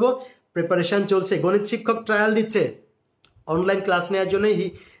শুরু করব। প্রিপারেশন চলছে, গণিত শিক্ষক ট্রায়াল দিচ্ছে অনলাইন ক্লাস নেওয়ার জন্য।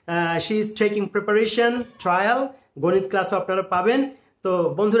 She is taking preparation, trial, গণিত ক্লাসও আপনারা পাবেন। তো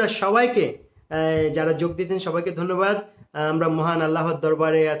বন্ধুরা, সবাইকে যারা যোগ দিয়েছেন সবাইকে ধন্যবাদ। আমরা মহান আল্লাহর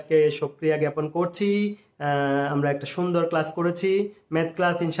দরবারে আজকে শুকরিয়া জ্ঞাপন করছি। আমরা একটা সুন্দর ক্লাস করেছি। ম্যাথ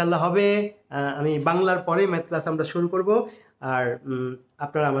ক্লাস ইনশাল্লাহ হবে, আমি বাংলার পরে ম্যাথ ক্লাস আমরা শুরু করব। আর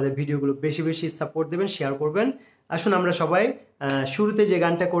আপনারা আমাদের ভিডিওগুলো বেশি বেশি সাপোর্ট দেবেন, শেয়ার করবেন। আসুন আমরা সবাই শুরুতে যে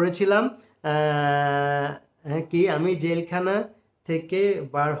গানটা করেছিলাম, কি আমি জেলখানা থেকে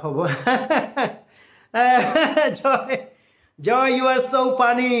বার হব। জয় জয়, you R so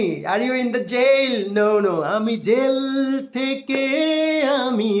funny. Are you in the jail? No no, আমি জেল থেকে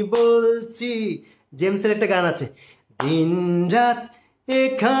আমি বলছি। জেমসের একটা গান আছে, দিন রাত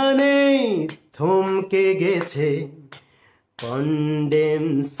এখানে থমকে গেছে, কন্ডেম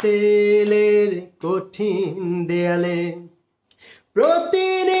সেলের কঠিন দেয়ালে, প্রতি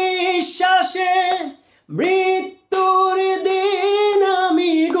নিঃশ্বাসে মৃত্যুর দিন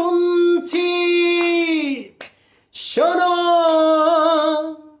আমি গুনছি। শোনো,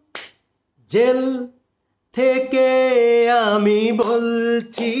 জেল থেকে আমি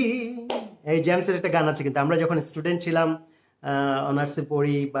বলছি। এই জেমসের একটা গান আছে, কিন্তু আমরা যখন স্টুডেন্ট ছিলাম, অনার্সে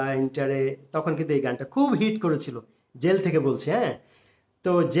পড়ি বা ইন্টারে, তখন কিন্তু এই গানটা খুব হিট করেছিল। জেল থেকে বলছি। হ্যাঁ,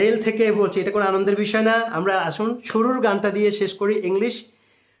 তো জেল থেকে বলছি, এটা কোনো আনন্দের বিষয় না। আমরা আসুন শুরুর গানটা দিয়ে শেষ করি, English.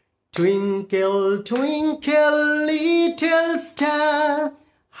 Twinkle, twinkle, little star,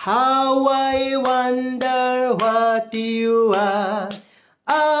 how I wonder what you are,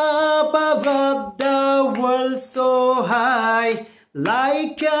 up above the world so high,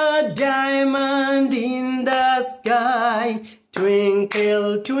 like a diamond in the sky. Twinkle,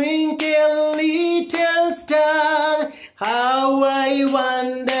 twinkle, little star, how I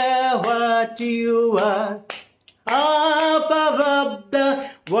wonder what you are, up above the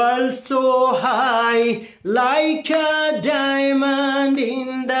world so high, like a diamond in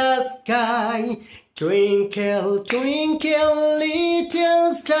the sky. Twinkle, twinkle, little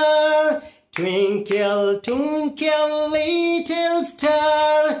star, twinkle, twinkle, little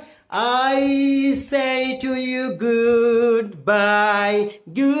star, I say to you goodbye,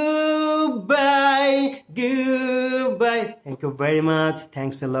 goodbye, goodbye. Thank you very much.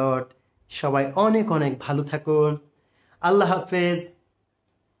 Thanks a lot. সবাই অনেক অনেক ভালো থাকুন। আল্লাহ হাফেজ।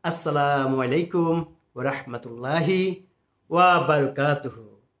 আসসালামু আলাইকুম ওয়া রাহমাতুল্লাহি ওয়া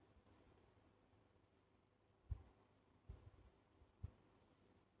বারাকাতুহু।